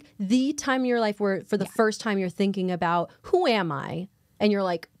 That's like the time in your life where for the first time you're thinking about who am I? And you're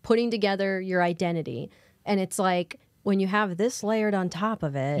like putting together your identity. And it's like when you have this layered on top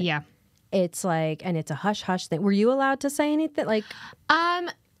of it. Yeah. It's like, and it's a hush hush thing. Were you allowed to say anything? Like,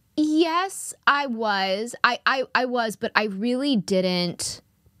 yes, I was. I was, but I really didn't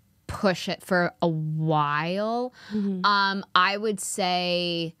push it for a while. I would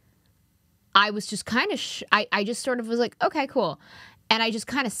say I was just kind of, I just sort of was like, okay, cool. And I just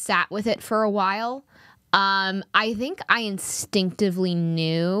kind of sat with it for a while. I think I instinctively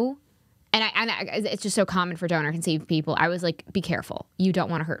knew, and it's just so common for donor conceived people. I was like, be careful. You don't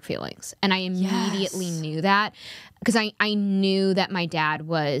want to hurt feelings. And I immediately knew that because I knew that my dad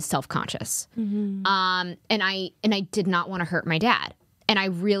was self-conscious. And I did not want to hurt my dad. And I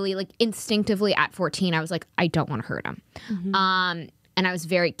really like instinctively at 14, I was like, I don't want to hurt him. And I was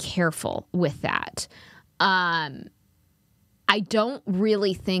very careful with that. I don't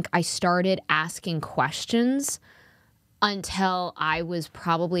really think I started asking questions until I was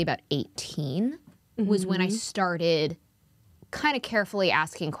probably about 18 was when I started kind of carefully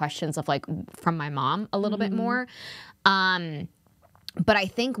asking questions of like from my mom a little bit more. But I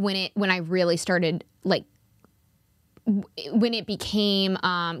think when I really started like when it became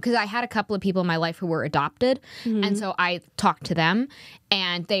because I had a couple of people in my life who were adopted, and so I talked to them,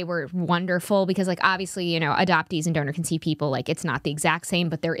 and they were wonderful because like obviously, you know, adoptees and donor conceived people, like it's not the exact same,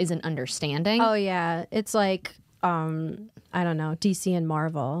 but there is an understanding. Oh yeah, it's like I don't know, DC and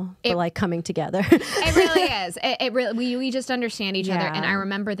Marvel, but like coming together. It really is. It really, we just understand each other. And I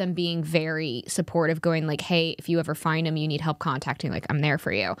remember them being very supportive, going like, hey, if you ever find him, you need help contacting, like, I'm there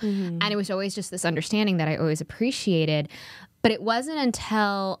for you. And it was always just this understanding that I always appreciated. But it wasn't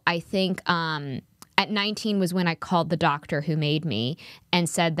until I think at 19 was when I called the doctor who made me and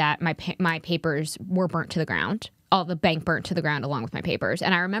said that my papers were burnt to the ground. All the bank burnt to the ground along with my papers.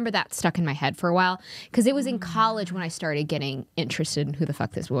 And I remember that stuck in my head for a while because it was in college when I started getting interested in who the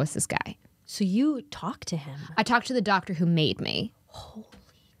fuck this guy. So you talked to him? I talked to the doctor who made me. Holy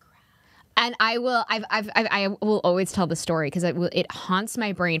crap. And I will always tell the story because it haunts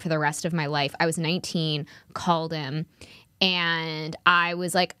my brain for the rest of my life. I was 19, called him, and I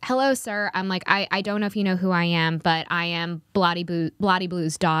was like, hello, sir. I'm like, I don't know if you know who I am, but I am Blotty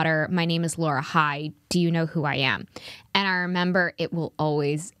Blue's daughter. My name is Laura. Hi. Do you know who I am? And I remember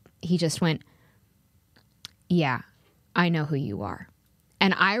he just went, yeah. I know who you are.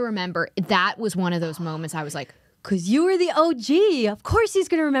 And I remember that was one of those moments I was like, because you were the OG. Of course he's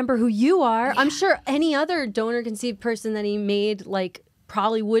going to remember who you are. Yeah. I'm sure any other donor-conceived person that he made, like,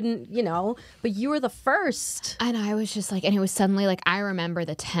 probably wouldn't, you know, but you were the first. And I was just like, and it was suddenly like, I remember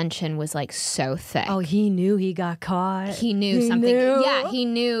the tension was like so thick. Oh, he knew he got caught. He knew something. Yeah, he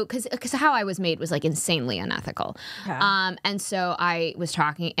knew, because how I was made was like insanely unethical. Yeah. And so I was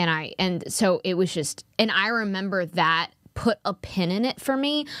talking and so it was just, and I remember that put a pin in it for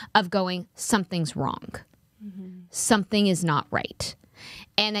me of going, something's wrong. Something is not right.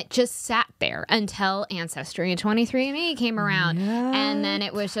 And it just sat there until Ancestry and 23andMe came around. Yeah. And then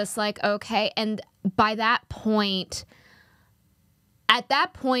it was just like, okay. And by that point, at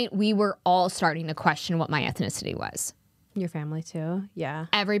that point, we were all starting to question what my ethnicity was. Your family too? Yeah.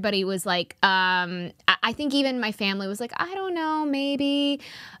 Everybody was like, I think even my family was like, I don't know, maybe.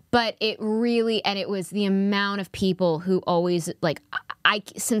 But it really, and it was the amount of people who always, like,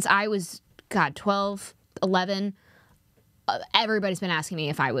 since I was, 12, 11, everybody's been asking me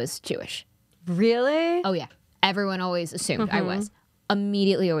if I was Jewish. Really? Oh, yeah. Everyone always assumed I was.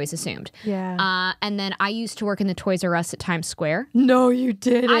 Immediately always assumed. Yeah. And then I used to work in the Toys R Us at Times Square. No, you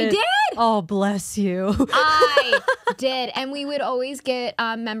didn't. I did. Oh, bless you. I did. And we would always get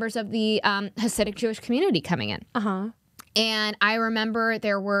members of the Hasidic Jewish community coming in. Uh-huh. And I remember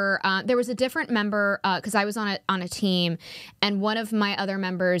there was a different member because I was on a team, and one of my other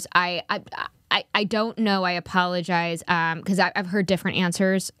members, I don't know. I apologize because I've heard different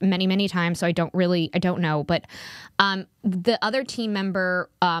answers many times, so I don't know. But the other team member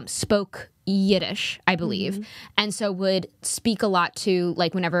spoke Yiddish, I believe, and so would speak a lot to,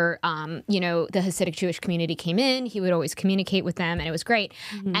 like, whenever the Hasidic Jewish community came in, he would always communicate with them, and it was great.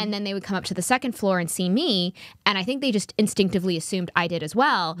 And then they would come up to the second floor and see me, and I think they just instinctively assumed I did as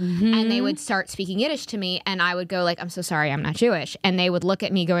well. And they would start speaking Yiddish to me, and I would go like, "I'm so sorry, I'm not Jewish," and they would look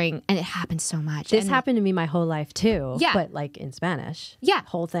at me going, and it happened so much. This happened to me my whole life too. Yeah, but like in Spanish. Yeah,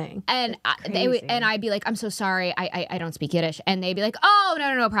 whole thing. And I'd be like, "I'm so sorry, I don't speak Yiddish," and they'd be like, "Oh,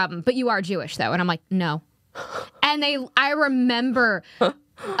 no problem, but you are Jewish though," and I'm like, "No." And I remember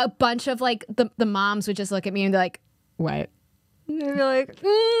a bunch of like the moms would just look at me and be like, "What?" They were like,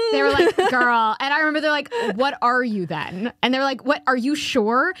 They were like, "Girl," and I remember they're like, "What are you then?" And they're like, "What? Are you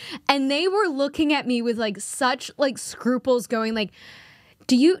sure?" And they were looking at me with like such like scruples, going like,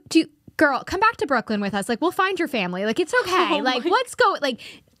 "Do you girl, come back to Brooklyn with us? Like, we'll find your family. Like, it's okay. Like, what's going like."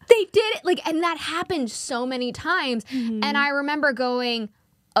 They did it like, and that happened so many times, and I remember going,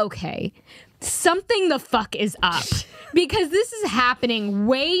 "Okay, something the fuck is up." Because this is happening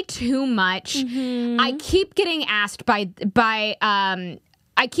way too much. I keep getting asked by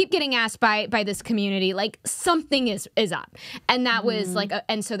this community, like, something is up. And that was like,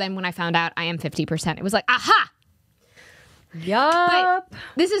 and so then when I found out I am 50%, it was like, aha! Yup. But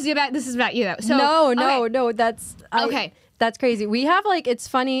this is about you though. So no, that's okay. That's crazy. We have like, it's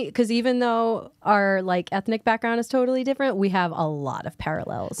funny because even though our like ethnic background is totally different, we have a lot of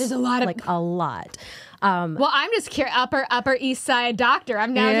parallels. There's a lot of like a lot. Well, I'm just curious. Upper East Side doctor.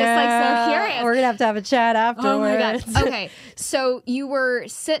 I'm now just like so curious. We're gonna have a chat afterwards. Oh my god. Okay, so you were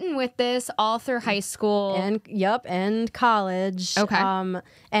sitting with this all through high school and college. Okay.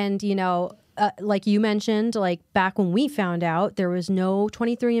 And you know, like you mentioned, like back when we found out, there was no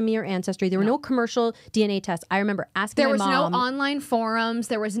 23andMe or Ancestry. There were no commercial DNA tests. I remember asking my mom. There was no online forums.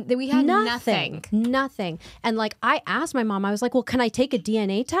 We had nothing. Nothing. And like I asked my mom, I was like, well, can I take a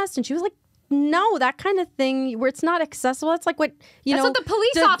DNA test? And she was like, no, that kind of thing where it's not accessible. It's like what That's what the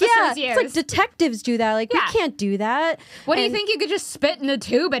police officers use. It's like detectives do that. Like we can't do that. What do you think? You could just spit in a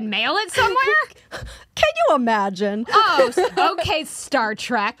tube and mail it somewhere? Can you imagine? Oh, okay, Star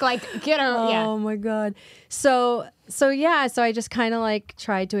Trek. Like Oh my god. So I just kind of like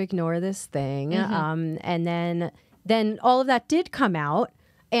tried to ignore this thing. And then all of that did come out.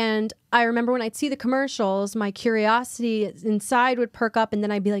 And I remember when I'd see the commercials, my curiosity inside would perk up, and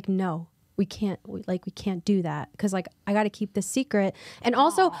then I'd be like, no. We can't do that because like I got to keep this secret. And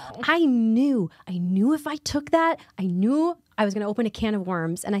also I knew if I took that, I knew I was going to open a can of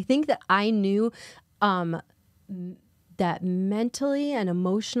worms. And I think that I knew that mentally and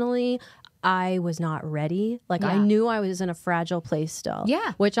emotionally I was not ready. Like I knew I was in a fragile place still.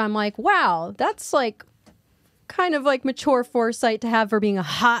 Yeah. Which I'm like, wow, that's like kind of like mature foresight to have for being a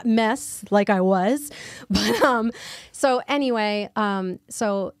hot mess like I was. But so anyway,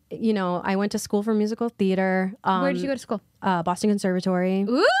 so you know, I went to school for musical theater. Where did you go to school? Boston Conservatory.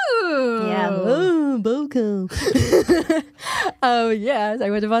 Ooh. Yeah. Ooh, Boko. Oh, yes. I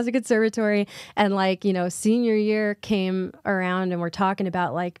went to Boston Conservatory, and like, you know, senior year came around and we're talking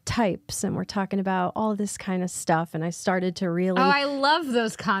about like types and we're talking about all this kind of stuff. And I started to really. Oh, I love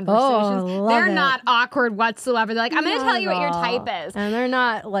those conversations. They're not awkward whatsoever. They're like, I'm going to tell you what your type is. And they're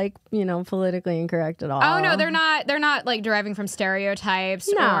not like, you know, politically incorrect at all. Oh, no, they're not. They're not like deriving from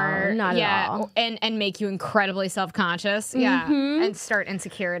stereotypes or not at all. And make you incredibly self-conscious. Yeah. And start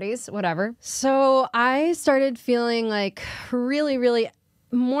insecurities, whatever. So I started feeling like really, really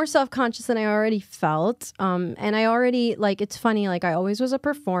more self-conscious than I already felt. And I already, like, it's funny, like I always was a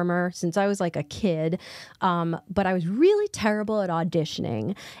performer since I was like a kid. But I was really terrible at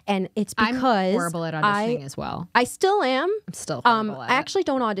auditioning. And it's because I'm horrible at auditioning as well. I still am. I'm still horrible at I actually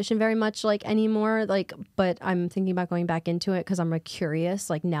don't audition very much like anymore, like, but I'm thinking about going back into it because I'm like curious,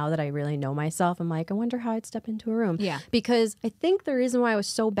 like now that I really know myself, I'm like, I wonder how I'd step into a room. Yeah. Because I think the reason why I was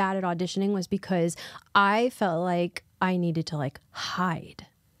so bad at auditioning was because I felt like I needed to like hide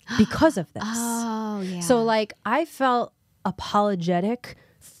because of this. Oh, yeah. So like I felt apologetic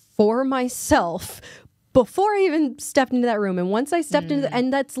for myself before I even stepped into that room. And once I stepped into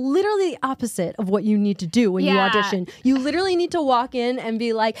and that's literally the opposite of what you need to do when you audition. You literally need to walk in and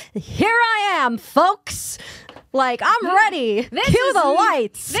be like, here I am, folks. Like, I'm ready. Cue the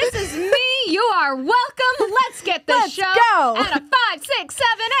lights. This is me. You are welcome. Let's get the Let's show go. at a 5, 6,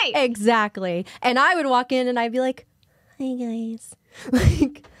 7, 8. Exactly. And I would walk in and I'd be like, hi guys.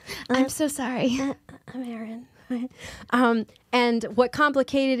 Like, I'm so sorry. I'm Erin. And what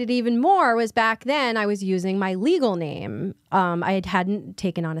complicated it even more was back then I was using my legal name. I hadn't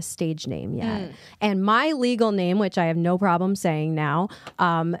taken on a stage name yet. And my legal name, which I have no problem saying now,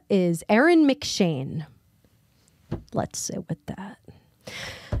 is Erin McShane. Let's sit with that.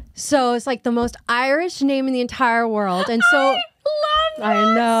 So it's like the most Irish name in the entire world. And so I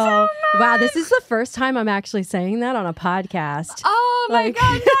know. So wow, this is the first time I'm actually saying that on a podcast. Oh my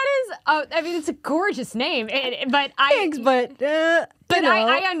God, that is, I mean, it's a gorgeous name. Thanks, but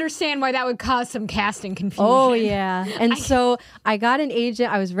I understand why that would cause some casting confusion. Oh, yeah. And so I got an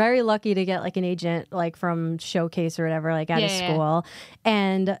agent. I was very lucky to get like an agent like from Showcase or whatever, like out of school.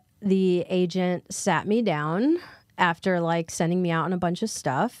 And the agent sat me down after like sending me out on a bunch of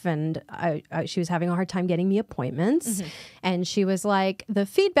stuff, and she was having a hard time getting me appointments. And she was like, the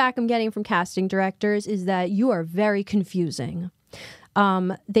feedback I'm getting from casting directors is that you are very confusing.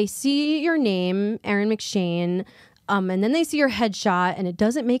 They see your name, Erin McShane, and then they see your headshot and it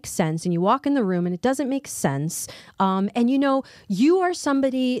doesn't make sense. And you walk in the room and it doesn't make sense. And you know, you are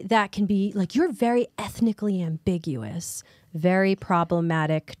somebody that can be like, you're very ethnically ambiguous, very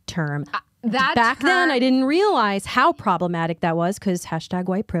problematic term. Back then, I didn't realize how problematic that was because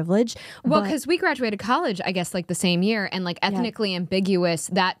 #white privilege. Well, because we graduated college, I guess, like the same year, and like ethnically ambiguous,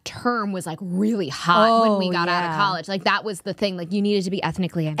 that term was like really hot when we got out of college. Like that was the thing. Like you needed to be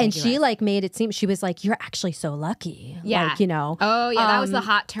ethnically ambiguous. And she like made it seem, she was like, you're actually so lucky. Yeah. Like, you know. Oh, yeah, that was the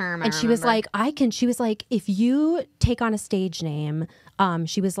hot term. And she was like, she was like, if you take on a stage name,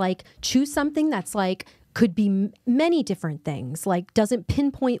 she was like, choose something that's like, could be many different things, like doesn't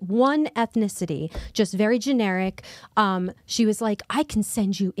pinpoint one ethnicity, just very generic. She was like, I could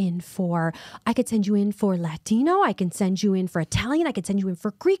send you in for Latino, I can send you in for Italian, I can send you in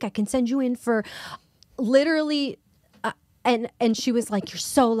for Greek, I can send you in for literally, and she was like, you're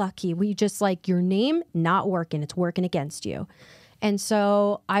so lucky. We just like, your name not working, it's working against you. And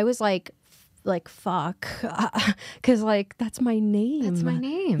so I was like fuck, because like that's my name. That's my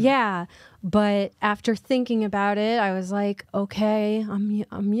name. Yeah. But after thinking about it, I was like, okay,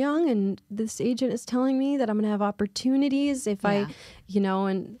 I'm young, and this agent is telling me that I'm gonna have opportunities if I, you know,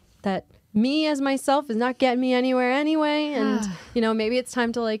 and that me as myself is not getting me anywhere anyway, and you know, maybe it's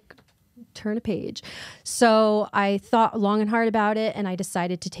time to like turn a page. So I thought long and hard about it, and I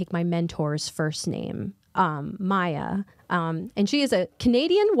decided to take my mentor's first name, Maya, and she is a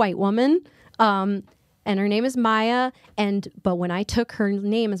Canadian white woman. And her name is Maya. But when I took her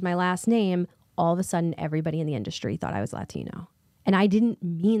name as my last name, all of a sudden everybody in the industry thought I was Latino. And I didn't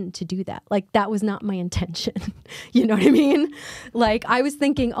mean to do that. Like that was not my intention. You know what I mean? Like I was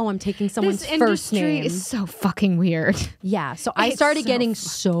thinking, oh, I'm taking someone's first name. This industry is so fucking weird. Yeah. So I started getting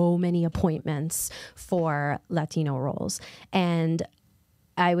so many appointments for Latino roles. And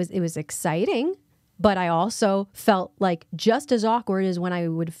it was exciting. But I also felt like just as awkward as when I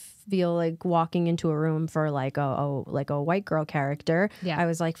would feel like walking into a room for like a white girl character. Yeah. I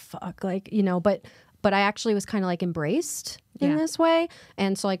was like, fuck, like, you know, but I actually was kind of like embraced in this way.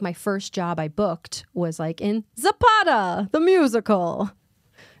 And so like my first job I booked was like in Zapata, the musical.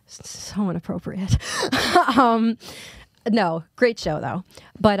 so inappropriate. No, great show though.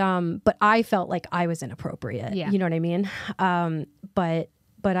 But I felt like I was inappropriate. Yeah. You know what I mean?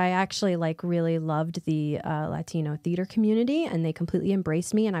 But I actually like really loved the Latino theater community, and they completely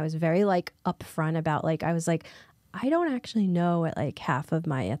embraced me. And I was very like upfront about like, I was like, I don't actually know what like half of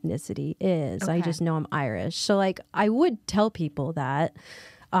my ethnicity is. I just know I'm Irish. So like I would tell people that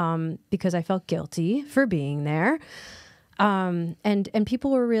because I felt guilty for being there. And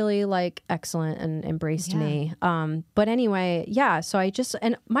people were really like excellent and embraced me. But anyway, yeah, so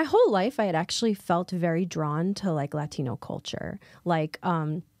and my whole life I had actually felt very drawn to like Latino culture. Like,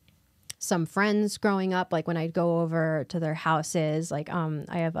 some friends growing up, like when I'd go over to their houses, like,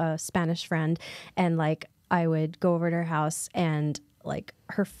 I have a Spanish friend, and like I would go over to her house, and like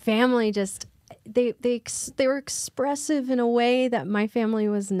her family just, they were expressive in a way that my family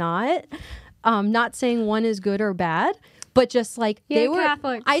was not. Not saying one is good or bad, but just like they were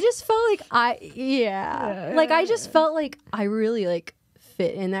Catholics. I just felt like I just felt like I really like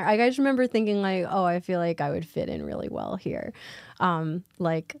fit in there. Like, I just remember thinking like, oh, I feel like I would fit in really well here.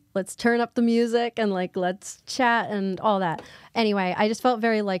 Like, let's turn up the music and like let's chat and all that. Anyway, I just felt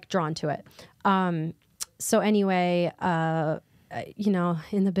very like drawn to it. So anyway, you know,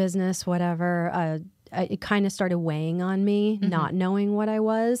 in the business, whatever, it kind of started weighing on me, not knowing what I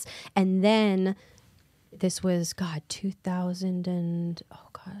was. And then this was, 2000 and,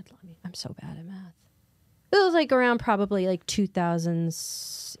 I'm so bad at math. It was like around probably like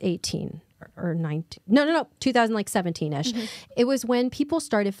 2018 or 19. No, 2017-ish. It was when people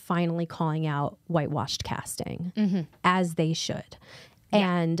started finally calling out whitewashed casting, as they should.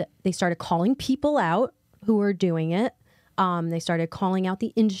 And they started calling people out who were doing it. They started calling out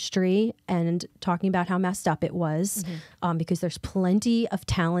the industry and talking about how messed up it was, because there's plenty of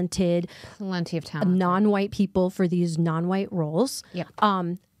talented non-white people for these non-white roles.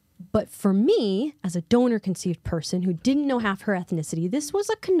 But for me, as a donor-conceived person who didn't know half her ethnicity, this was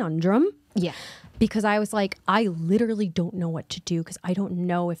a conundrum. Yeah. Because I was like, I literally don't know what to do because I don't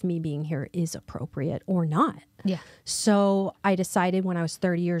know if me being here is appropriate or not. Yeah. So I decided when I was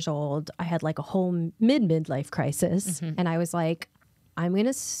 30 years old, I had like a whole midlife crisis. And I was like, I'm going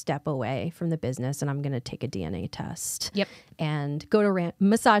to step away from the business and I'm going to take a DNA test. And go to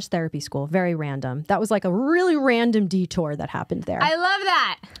massage therapy school. Very random. That was like a really random detour that happened there. I love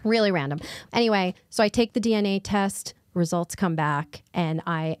that. Really random. Anyway, so I take the DNA test. Results come back, and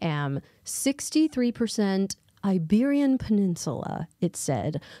I am 63% Iberian Peninsula, it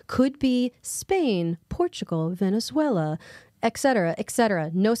said. Could be Spain, Portugal, Venezuela, etc.,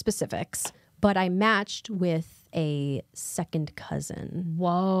 etc. No specifics. But I matched with a second cousin.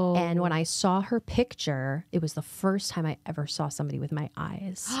 Whoa. And when I saw her picture, it was the first time I ever saw somebody with my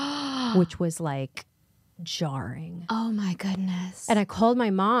eyes, which was like jarring. Oh my goodness. And I called my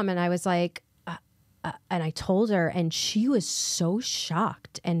mom and I was like, and I told her, and she was so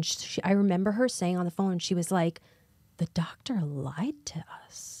shocked. And I remember her saying on the phone, she was like, the doctor lied to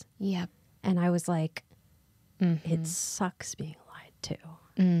us. Yep. And I was like, it sucks being lied to.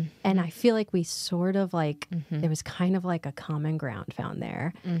 And I feel like we sort of like, there was kind of like a common ground found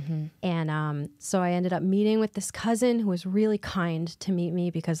there. And so I ended up meeting with this cousin who was really kind to meet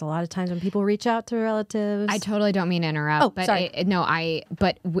me, because a lot of times when people reach out to relatives. I totally don't mean to interrupt. Oh, but sorry. I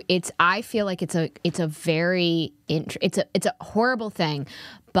feel like it's a horrible thing.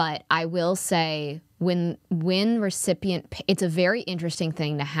 But I will say, when recipient, it's a very interesting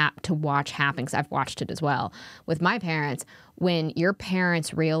thing to watch happen, because I've watched it as well with my parents. When your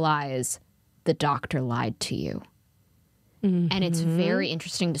parents realize the doctor lied to you, and it's very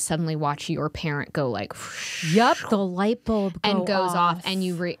interesting to suddenly watch your parent go like, yep, the light bulb goes off, and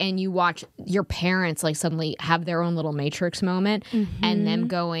you watch your parents like suddenly have their own little Matrix moment, and them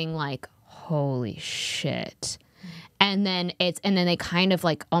going like, holy shit. And then they kind of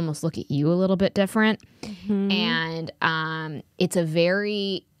like almost look at you a little bit different. And it's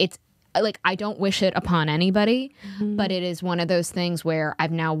like, I don't wish it upon anybody, but it is one of those things where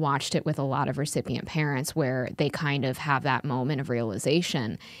I've now watched it with a lot of recipient parents where they kind of have that moment of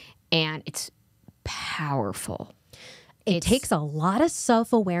realization, and it's powerful. It takes a lot of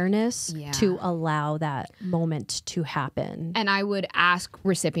self-awareness to allow that moment to happen. And I would ask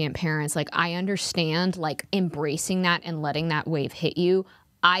recipient parents, like, I understand, like, embracing that and letting that wave hit you.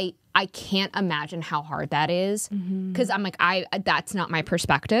 I can't imagine how hard that is, because I'm like, that's not my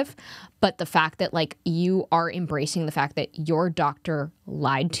perspective. But the fact that like you are embracing the fact that your doctor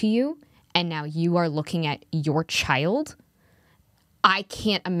lied to you, and now you are looking at your child, I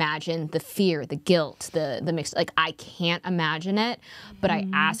can't imagine the fear, the guilt, the mix. Like, I can't imagine it. But I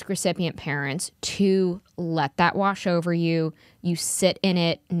ask recipient parents to let that wash over you. You sit in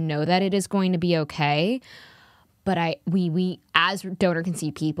it, know that it is going to be okay. But we as donor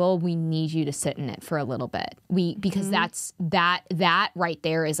conceived people, we need you to sit in it for a little bit. Because that right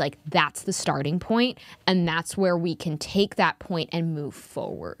there is like, that's the starting point, and that's where we can take that point and move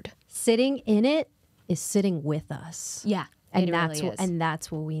forward. Sitting in it is sitting with us. Yeah. And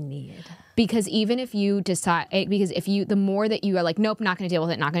that's what we need. Because even if you decide, the more that you are like, nope, not going to deal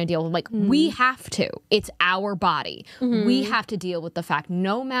with it, not going to deal with it, like, we have to. It's our body. We have to deal with the fact,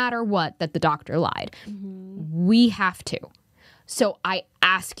 no matter what, that the doctor lied. We have to. So I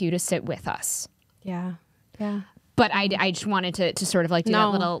ask you to sit with us. Yeah. Yeah. But I just wanted to sort of like do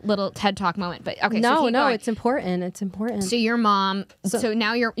that little TED Talk moment. But okay, no, it's important. It's important. So your mom, so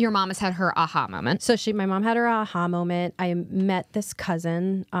now your mom has had her aha moment. So my mom had her aha moment. I met this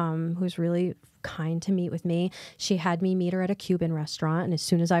cousin who's really kind to meet with me. She had me meet her at a Cuban restaurant, and as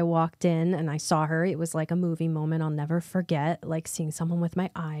soon as I walked in and I saw her, it was like a movie moment I'll never forget, like seeing someone with my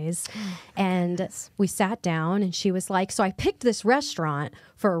eyes. And we sat down, and she was like, so I picked this restaurant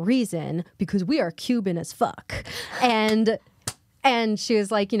for a reason, because we are Cuban as fuck. And she was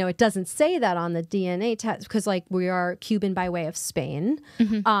like, it doesn't say that on the DNA test, because like we are Cuban by way of Spain.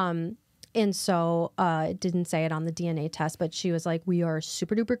 And so it didn't say it on the DNA test, but she was like, we are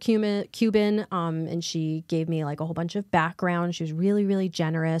super duper Cuban. And she gave me like a whole bunch of background. She was really, really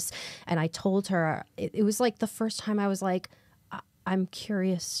generous. And I told her, it was like the first time I was like, I'm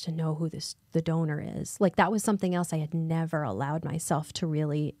curious to know who the donor is. Like, that was something else I had never allowed myself to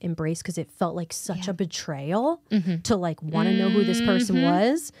really embrace, because it felt like such a betrayal to like want to know who this person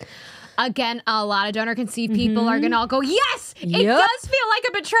was. Again, a lot of donor conceived people are going to all go, yes, it does feel like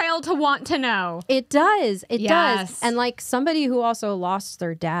a betrayal to want to know. It does. It does. And like somebody who also lost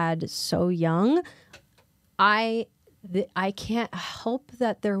their dad so young, I can't help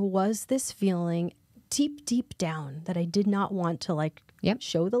that there was this feeling deep down that I did not want to like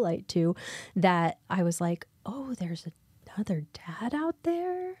show the light to, that I was like, oh, there's another dad out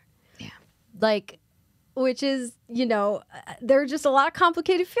there. Yeah. Like, which is, there are just a lot of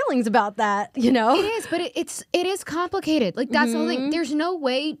complicated feelings about that, It is, but it is complicated. Like, that's the whole thing. There's no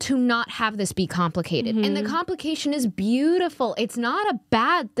way to not have this be complicated. And the complication is beautiful. It's not a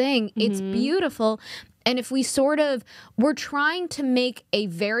bad thing. It's beautiful. And if we're trying to make a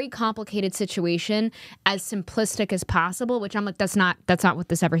very complicated situation as simplistic as possible, which I'm like, that's not what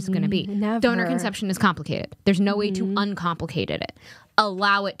this ever is going to be. Never. Donor conception is complicated. There's no way to uncomplicate it.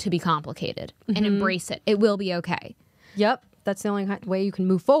 Allow it to be complicated and embrace it. It will be okay. Yep. That's the only way you can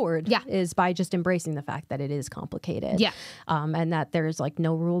move forward is by just embracing the fact that it is complicated. Yeah. And that there's like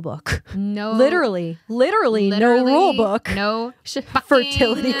no rule book. No. Literally no rule book. No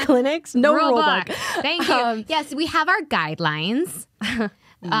fertility clinics. No rule book. Thank you. Yes, we have our guidelines.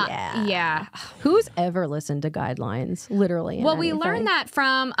 Yeah. Who's ever listened to guidelines? Literally. Well, we learned that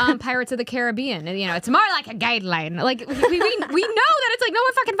from Pirates of the Caribbean. It's more like a guideline. Like we know that it's like no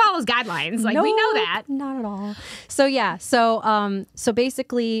one fucking follows guidelines. Like we know that. Not at all. So yeah. So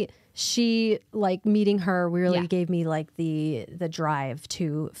basically, she like meeting her really gave me like the drive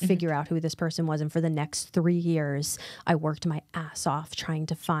to figure out who this person was, and for the next 3 years, I worked my ass off trying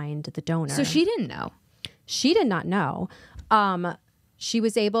to find the donor. So she didn't know. She did not know. She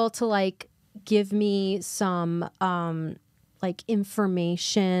was able to like give me some like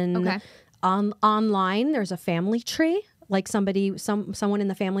information online. There's a family tree. Like someone in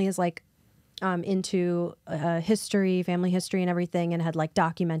the family is like into family history and everything, and had like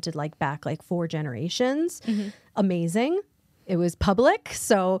documented like back like 4 generations. Amazing. It was public,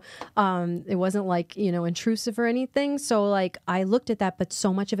 so it wasn't like intrusive or anything. So like I looked at that, but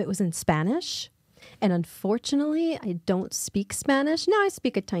so much of it was in Spanish. And unfortunately, I don't speak Spanish. Now I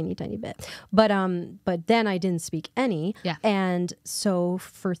speak a tiny, tiny bit. But then I didn't speak any. Yeah. And so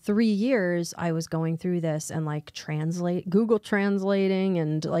for 3 years, I was going through this and like Google translating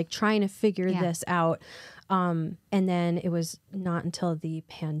and like trying to figure this out. And then it was not until the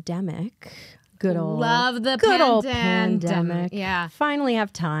pandemic. Good old pandemic. Yeah. Finally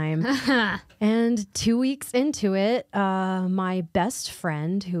have time. And 2 weeks into it, my best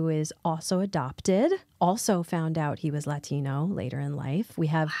friend, who is also adopted, also found out he was Latino later in life. We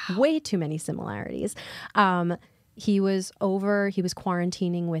have way too many similarities. He was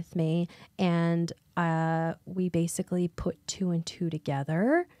quarantining with me, and we basically put 2 and 2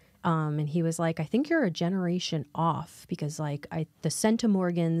 together. And he was like, I think you're a generation off, because like the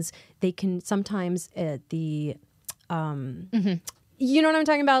centimorgans, they can sometimes you know what I'm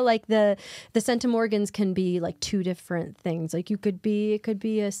talking about? Like the centimorgans can be like two different things. Like it could be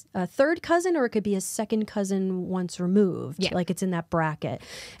a third cousin, or it could be a second cousin once removed. Yeah. Like it's in that bracket.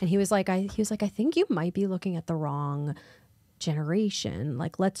 And he was like, I think you might be looking at the wrong generation.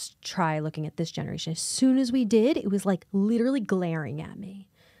 Like, let's try looking at this generation. As soon as we did, it was like literally glaring at me,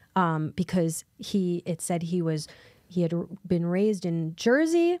 because it said he had been raised in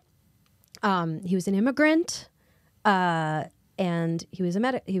Jersey. He was an immigrant, and he was a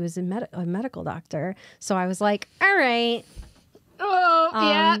medical doctor. So I was like, all right. Oh,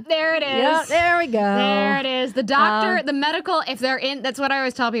 yeah, there it is. Yeah, there we go. There it is. The doctor, the medical, if they're in, that's what I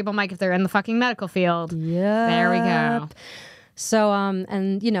always tell people, I'm like, if they're in the fucking medical field. Yeah. There we go. So,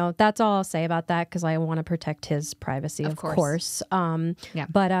 and that's all I'll say about that, because I want to protect his privacy, of course. Yeah.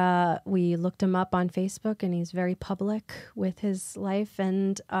 But we looked him up on Facebook, and he's very public with his life,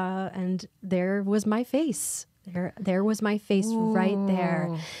 and there was my face. There was my face right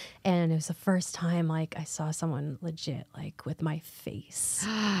there. And it was the first time like I saw someone legit like with my face.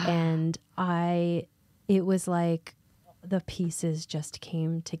 And it was like the pieces just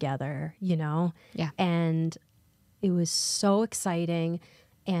came together, Yeah. And it was so exciting.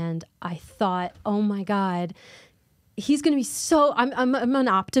 And I thought, oh my God, he's going to be so, I'm an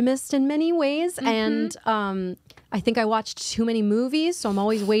optimist in many ways. And I think I watched too many movies, so I'm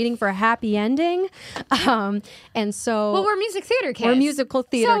always waiting for a happy ending. And so... Well, we're music theater kids. We're musical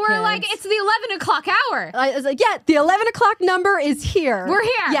theater kids. So we're like, it's the 11 o'clock hour. I was like, yeah, the 11 o'clock number is here. We're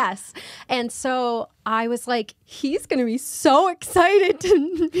here. Yes. And so I was like, he's going to be so excited he's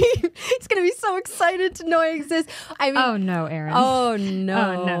going to be so excited to know I exist. I mean... Oh, no, Erin. Oh,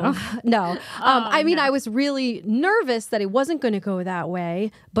 no. Oh, no. No. I mean, I was really nervous that it wasn't going to go that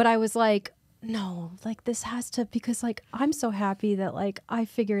way, but I was like, no, like this has to, because like I'm so happy that like I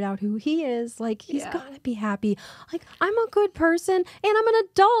figured out who he is. Like he's gotta be happy. Like I'm a good person and I'm an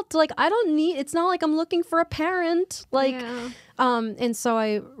adult. Like I don't need, it's not like I'm looking for a parent. Like and so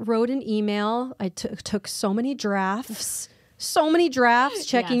I wrote an email. I took so many drafts.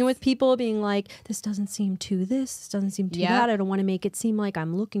 Checking in with people, being like, this doesn't seem to this doesn't seem to that. I don't want to make it seem like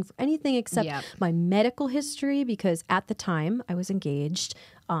I'm looking for anything except my medical history, because at the time I was engaged,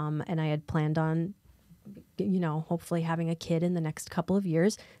 and I had planned on, hopefully having a kid in the next couple of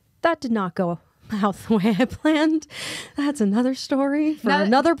years. That did not go out the way I planned. That's another story for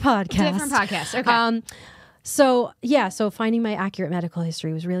another podcast. Different podcast. Okay. So finding my accurate medical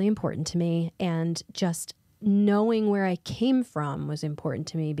history was really important to me, and just knowing where I came from was important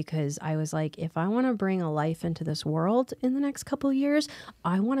to me, because I was like, if I want to bring a life into this world in the next couple of years,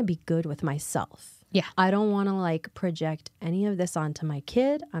 I want to be good with myself. Yeah. I don't want to like project any of this onto my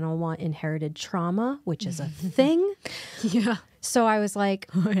kid. I don't want inherited trauma, which is a thing. Yeah. So I was like,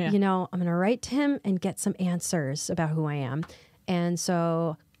 I'm going to write to him and get some answers about who I am. And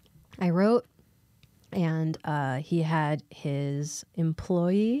so I wrote, and he had his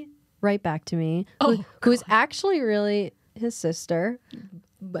employee right back to me, who's actually really his sister.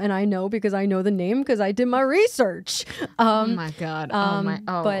 And I know, because I know the name, because I did my research. Oh my God.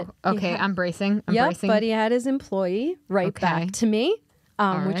 But okay, I'm bracing. But he had his employee back to me,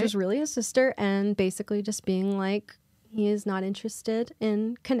 which was really his sister, and basically just being like, he is not interested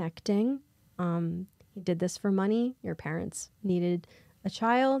in connecting. He did this for money. Your parents needed a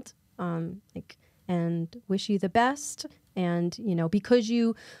child, and wish you the best. And, because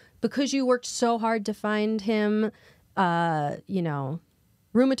you worked so hard to find him,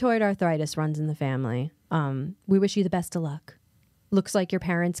 rheumatoid arthritis runs in the family. We wish you the best of luck. Looks like your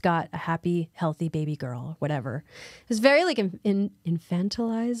parents got a happy, healthy baby girl, whatever. It's very like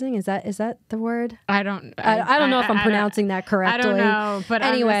infantilizing. Is that the word? I don't know if I'm pronouncing that correctly. I don't know, but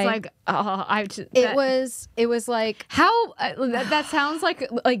anyway, I'm just like, it was like how that sounds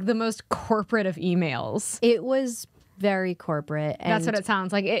like the most corporate of emails. It was very corporate. And that's what it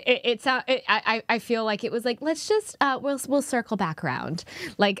sounds like. I feel like it was like, let's just we'll circle back around.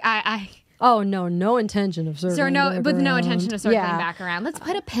 Like oh no intention of circling back around. With no intention of circling back around. Let's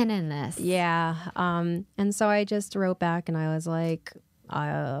put a pin in this. Yeah. And so I just wrote back, and I was like,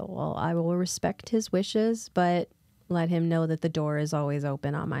 I will respect his wishes, but let him know that the door is always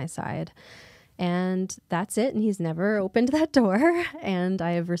open on my side. And that's it. And he's never opened that door, and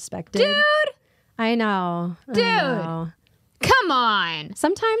I have respected. Dude. I know. Come on.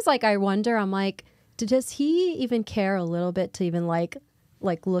 Sometimes I wonder, I'm like, does he even care a little bit to even like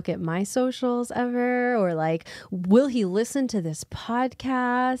look at my socials ever? Or will he listen to this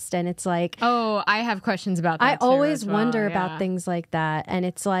podcast? And it's like, oh, I have questions about that. I always wonder about things like that. And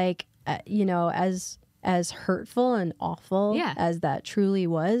it's like, as as hurtful and awful Yeah. as that truly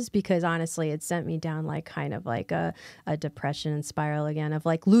was, because honestly, it sent me down like kind of like a depression spiral again of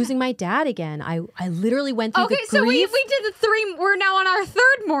like losing my dad again. I literally went through Okay, the so we grief. did the 3. We're now on our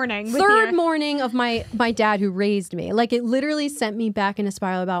 3rd morning. Third morning of my dad who raised me. Like it literally sent me back in a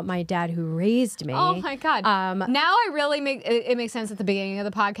spiral about my dad who raised me. Oh my God. Now I really it makes sense at the beginning of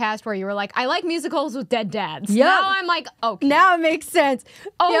the podcast where you were like, I like musicals with dead dads. Yep. Now I'm like, okay. Now it makes sense.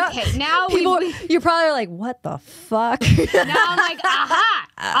 Okay, Yep. now people, you're probably like, what the fuck? now I'm like, aha,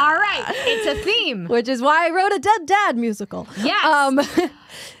 all right, it's a theme. Which is why I wrote a dead dad musical. Yes. So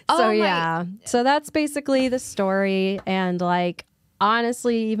Oh my- yeah. So that's basically the story. And like,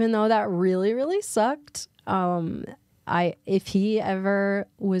 honestly, even though that really, really sucked, if he ever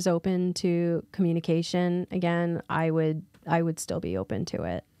was open to communication again, I would still be open to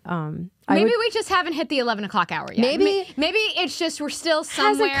it. Maybe we just haven't hit the 11 o'clock hour yet. Maybe it's just we're still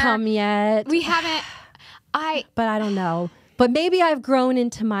somewhere. hasn't come yet. We haven't. But I don't know. But maybe I've grown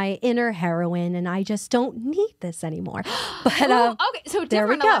into my inner heroine and I just don't need this anymore. But okay, so there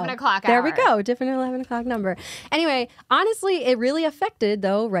we different go. 11 o'clock hour. There we go. Different 11 o'clock number. Anyway, honestly, it really affected,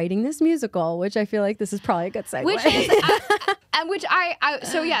 though, writing this musical, which I feel like this is probably a good segue. Which is,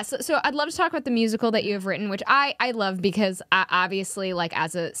 so I'd love to talk about the musical that you have written, which I love because obviously, like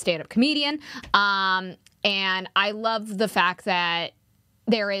as a stand-up comedian, and I love the fact that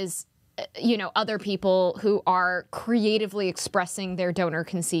there is, other people who are creatively expressing their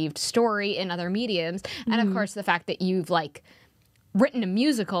donor-conceived story in other mediums, and of course the fact that you've like written a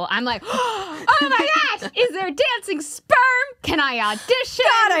musical. I'm like, oh my gosh, is there dancing sperm? Can I audition?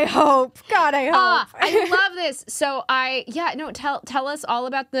 God, I hope. I love this. So tell us all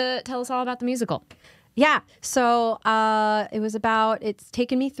about the musical. Yeah. So it's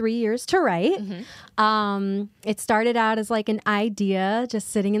taken me 3 years to write. It started out as like an idea, just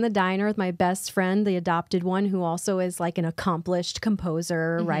sitting in the diner with my best friend, the adopted one, who also is like an accomplished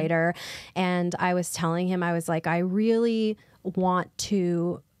composer, writer. And I was telling him, I was like, I really want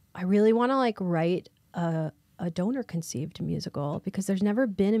to like write a donor conceived musical, because there's never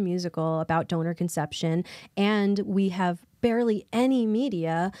been a musical about donor conception, and we have barely any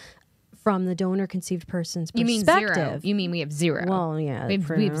media from the donor conceived person's perspective. You mean zero? You mean we have zero? Well, yeah, we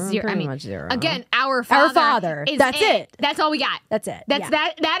have zero. Pretty much zero. Again, our father. That's it. That's all we got. That's it.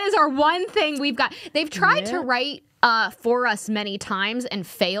 That is our one thing we've got. They've tried to write for us many times and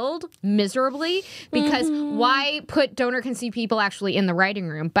failed miserably, because why put donor conceived people actually in the writing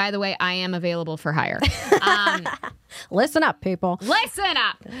room? By the way, I am available for hire. Listen up, people. Listen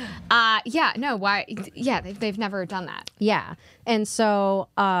up. Why? Yeah, they've never done that. Yeah, and so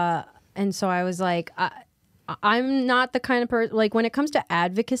I was like, I'm not the kind of person, like when it comes to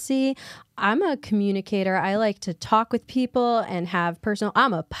advocacy, I'm a communicator. I like to talk with people and have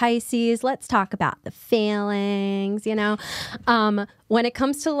I'm a Pisces. Let's talk about the feelings, when it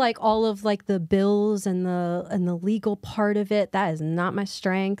comes to like all of like the bills and the legal part of it, that is not my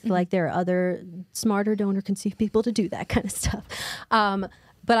strength. Like there are other smarter donor conceived people to do that kind of stuff.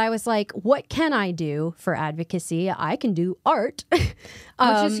 But I was like, what can I do for advocacy? I can do art.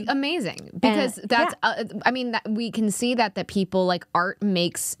 Which is amazing, because that's, that we can see that people, like, art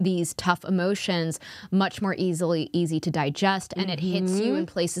makes these tough emotions much more easy to digest, and it hits you in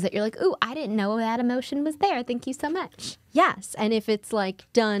places that you're like, ooh, I didn't know that emotion was there. Thank you so much. Yes, and if it's like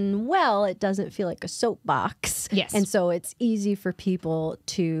done well, it doesn't feel like a soapbox. Yes. And so it's easy for people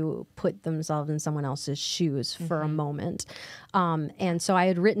to put themselves in someone else's shoes for a moment. And so I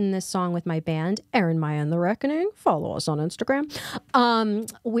had written this song with my band, Aaron Maya and the Reckoning. Follow us on Instagram.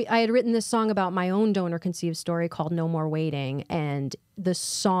 I had written this song about my own donor conceived story called No More Waiting, and the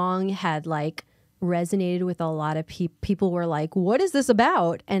song had like resonated with a lot of people. Were like, what is this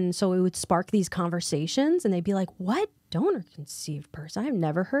about? And so it would spark these conversations, and they'd be like, what? Donor conceived person? I've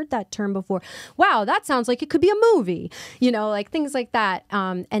never heard that term before. Wow, that sounds like it could be a movie, like things like that.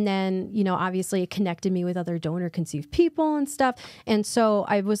 And then, obviously it connected me with other donor conceived people and stuff. And so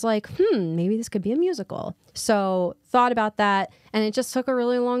I was like, maybe this could be a musical. So thought about that. And it just took a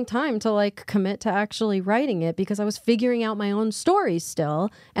really long time to like commit to actually writing it, because I was figuring out my own story still.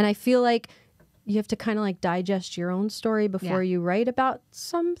 And I feel like you have to kind of like digest your own story before you write about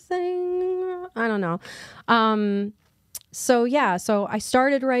something. I don't know. So I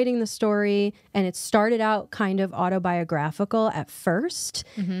started writing the story, and it started out kind of autobiographical at first.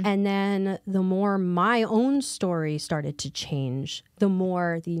 And then the more my own story started to change, the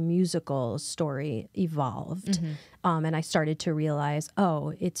more the musical story evolved. And I started to realize,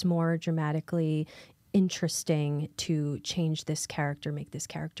 it's more dramatically interesting to change this character, make this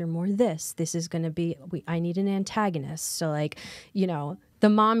character more this is going to be, I need an antagonist. So like, the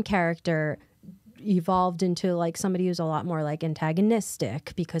mom character evolved into like somebody who's a lot more like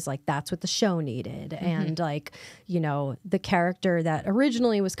antagonistic because like that's what the show needed. And like, you know, the character that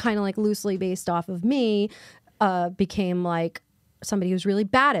originally was kind of like loosely based off of me became like somebody who's really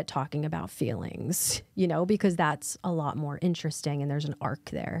bad at talking about feelings, you know, because that's a lot more interesting and there's an arc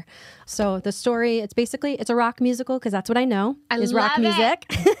there. So the story, it's a rock musical because that's what I know is rock music.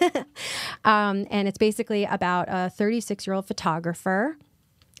 And it's basically about a 36-year-old photographer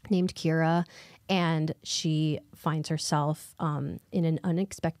named Kira, and she finds herself in an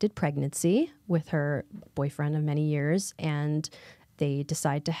unexpected pregnancy with her boyfriend of many years, and they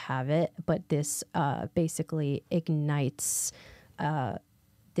decide to have it, but this basically ignites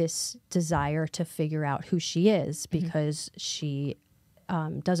this desire to figure out who she is because she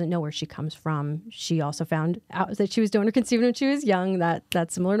doesn't know where she comes from. She also found out that she was donor conceived when she was young.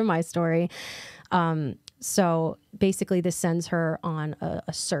 That's similar to my story. So basically this sends her on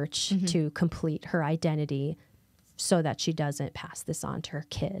a search to complete her identity so that she doesn't pass this on to her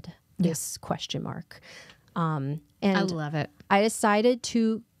kid, this question mark. And I love it. I decided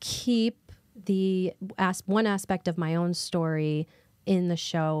to keep one aspect of my own story in the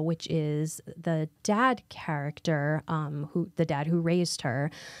show, which is the dad character, the dad who raised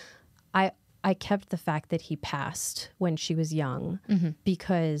her. I kept the fact that he passed when she was young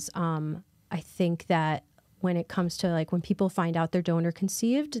because I think that when it comes to like when people find out they're donor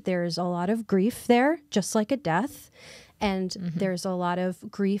conceived, there's a lot of grief there, just like a death. And there's a lot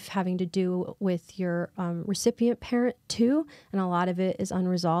of grief having to do with your recipient parent too. And a lot of it is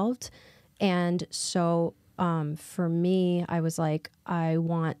unresolved. And so for me, I was like, I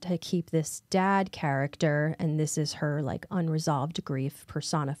want to keep this dad character, and this is her like unresolved grief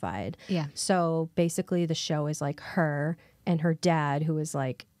personified. Yeah. So basically the show is like her and her dad, who is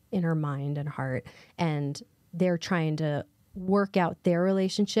like in her mind and heart, and they're trying to work out their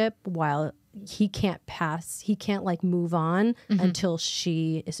relationship while he can't like move on until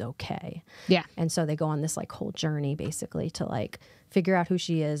she is okay. Yeah. And so they go on this like whole journey basically to like figure out who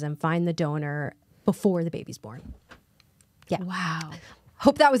she is and find the donor before the baby's born. Yeah. Wow.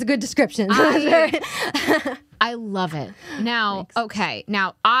 Hope that was a good description. I love it. Now, okay.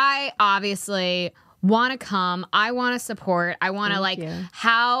 Now I obviously want to come. I want to support. I want to like,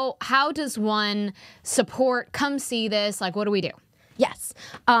 how does one support, come see this? Like, what do we do? Yes.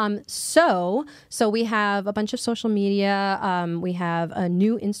 So we have a bunch of social media. We have a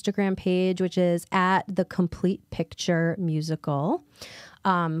new Instagram page, which is at The Complete Picture Musical,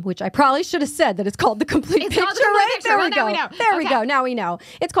 which I probably should have said that it's called The Complete Picture, right? There we go. There we go. Now we know.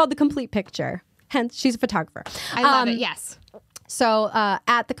 It's called The Complete Picture. Hence, she's a photographer. I love it. Yes. So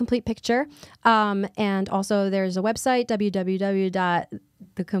at The Complete Picture. And also there's a website,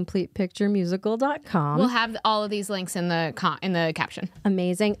 www.thecompletepicturemusical.com. We'll have all of these links in the caption.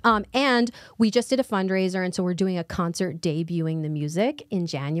 Amazing. And we just did a fundraiser, and so we're doing a concert debuting the music in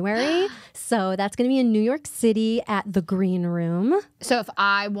January. So that's going to be in New York City at the Green Room. So if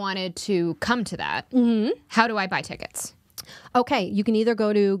I wanted to come to that, how do I buy tickets? Okay, you can either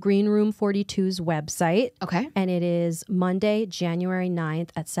go to Green Room 42's website. Okay. And it is Monday, January 9th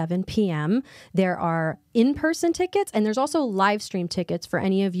at 7 p.m. There are in-person tickets, and there's also live stream tickets for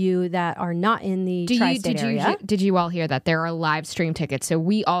any of you that are not in the tri-state area. Did you all hear that? There are live stream tickets, so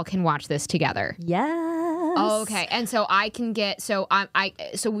we all can watch this together. Yes. Okay, and so I can get I'm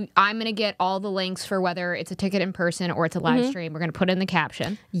gonna get all the links for whether it's a ticket in person or it's a live stream. We're gonna put it in the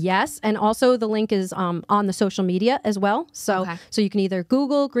caption. Yes, and also the link is on the social media as well. So you can either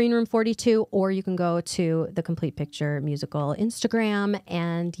Google Green Room 42 or you can go to The Complete Picture Musical Instagram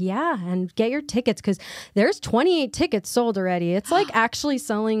and get your tickets, because there's 28 tickets sold already. It's like actually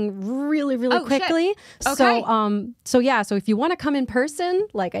selling really quickly. Shit. Okay. So if you want to come in person,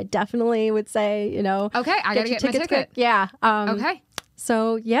 like I definitely would say, okay, I gotta get my ticket. Quick. Yeah. Okay.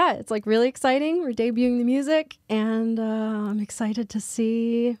 So yeah, it's like really exciting. We're debuting the music, and I'm excited to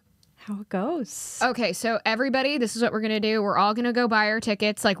see how it goes. Okay, so everybody, this is what we're gonna do. We're all gonna go buy our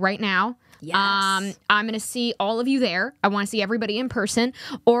tickets like right now. Yes. I'm gonna see all of you there. I want to see everybody in person,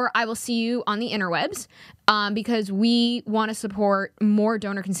 or I will see you on the interwebs, because we want to support more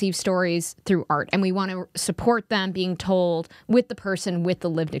donor conceived stories through art, and we want to support them being told with the person with the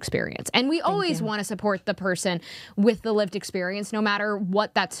lived experience. And we always want to support the person with the lived experience, no matter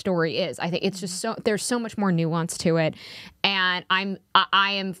what that story is. I think it's just there's so much more nuance to it, and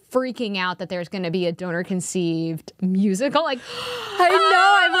I am freaking out that there's going to be a donor conceived musical. Like, I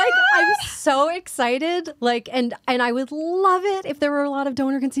know, I'm so excited. Like, and I would love it if there were a lot of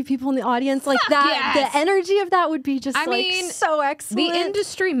donor conceived people in the audience like that. Yes. The energy synergy of that would be just so excellent. The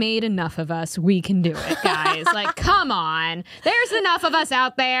industry made enough of us. We can do it, guys. Like, come on. There's enough of us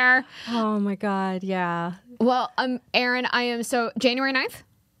out there. Oh my God. Yeah. Well, Erin, I am January 9th?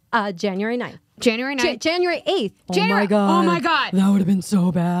 January 9th. January 9th. January 8th. Oh my God. Oh my God. That would have been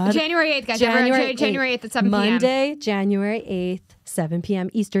so bad. January 8th, guys. January 8th at 7 p.m. Monday, January 8th, 7 p.m.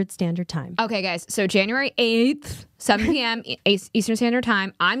 Eastern Standard Time. Okay, guys. So January 8th, 7 p.m. Eastern Standard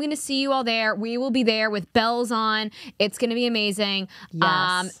Time. I'm going to see you all there. We will be there with bells on. It's going to be amazing.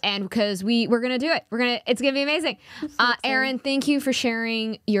 Yes. And because we're going to do it. It's going to be amazing. Erin, thank you for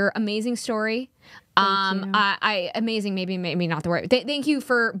sharing your amazing story. Amazing, maybe not the word. Thank you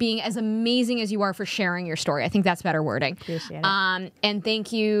for being as amazing as you are for sharing your story. I think that's better wording. Appreciate it. And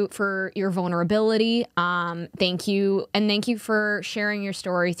thank you for your vulnerability. Thank you for sharing your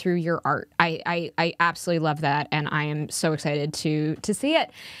story through your art. I absolutely love that, and I am so excited to see it.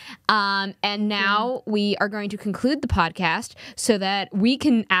 And now we are going to conclude the podcast so that we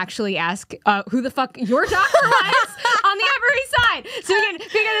can actually ask who the fuck your doctor was on the Upper East Side, so we can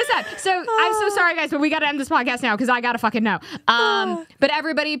figure this out. So I'm so sorry, guys, but we got to end this podcast now because I got to fucking know. But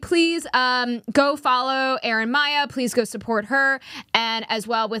everybody, please go follow Erin Maya. Please go support her, and as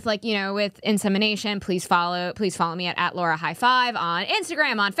well with with Insemination. Please follow me at Laura High Five on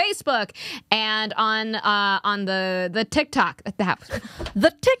Instagram, on Facebook, and on the TikTok.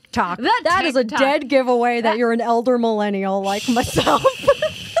 The TikTok. That is a dead giveaway that you're an elder millennial like myself.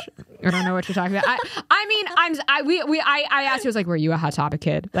 I don't know what you're talking about. I asked you, I was like, were you a Hot Topic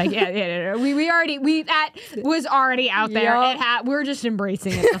kid? Like, yeah. That was already out there. Yep. We're just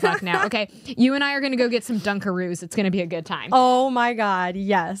embracing it the fuck now. Okay. You and I are going to go get some Dunkaroos. It's going to be a good time. Oh my God.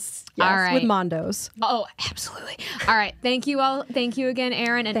 Yes. All right. With Mondos. Oh, absolutely. All right. Thank you all. Thank you again,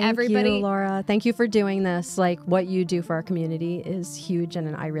 Erin, and everybody. Thank you, Laura. Thank you for doing this. Like, what you do for our community is huge,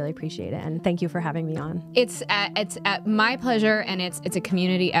 and I really appreciate it. And thank you for having me on. It's my pleasure, and it's a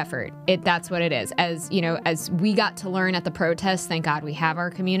community effort. That's what it is. As we got to learn at the protest, thank God we have our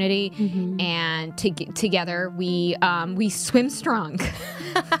community, and together we swim strong.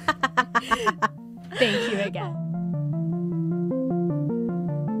 Thank you again.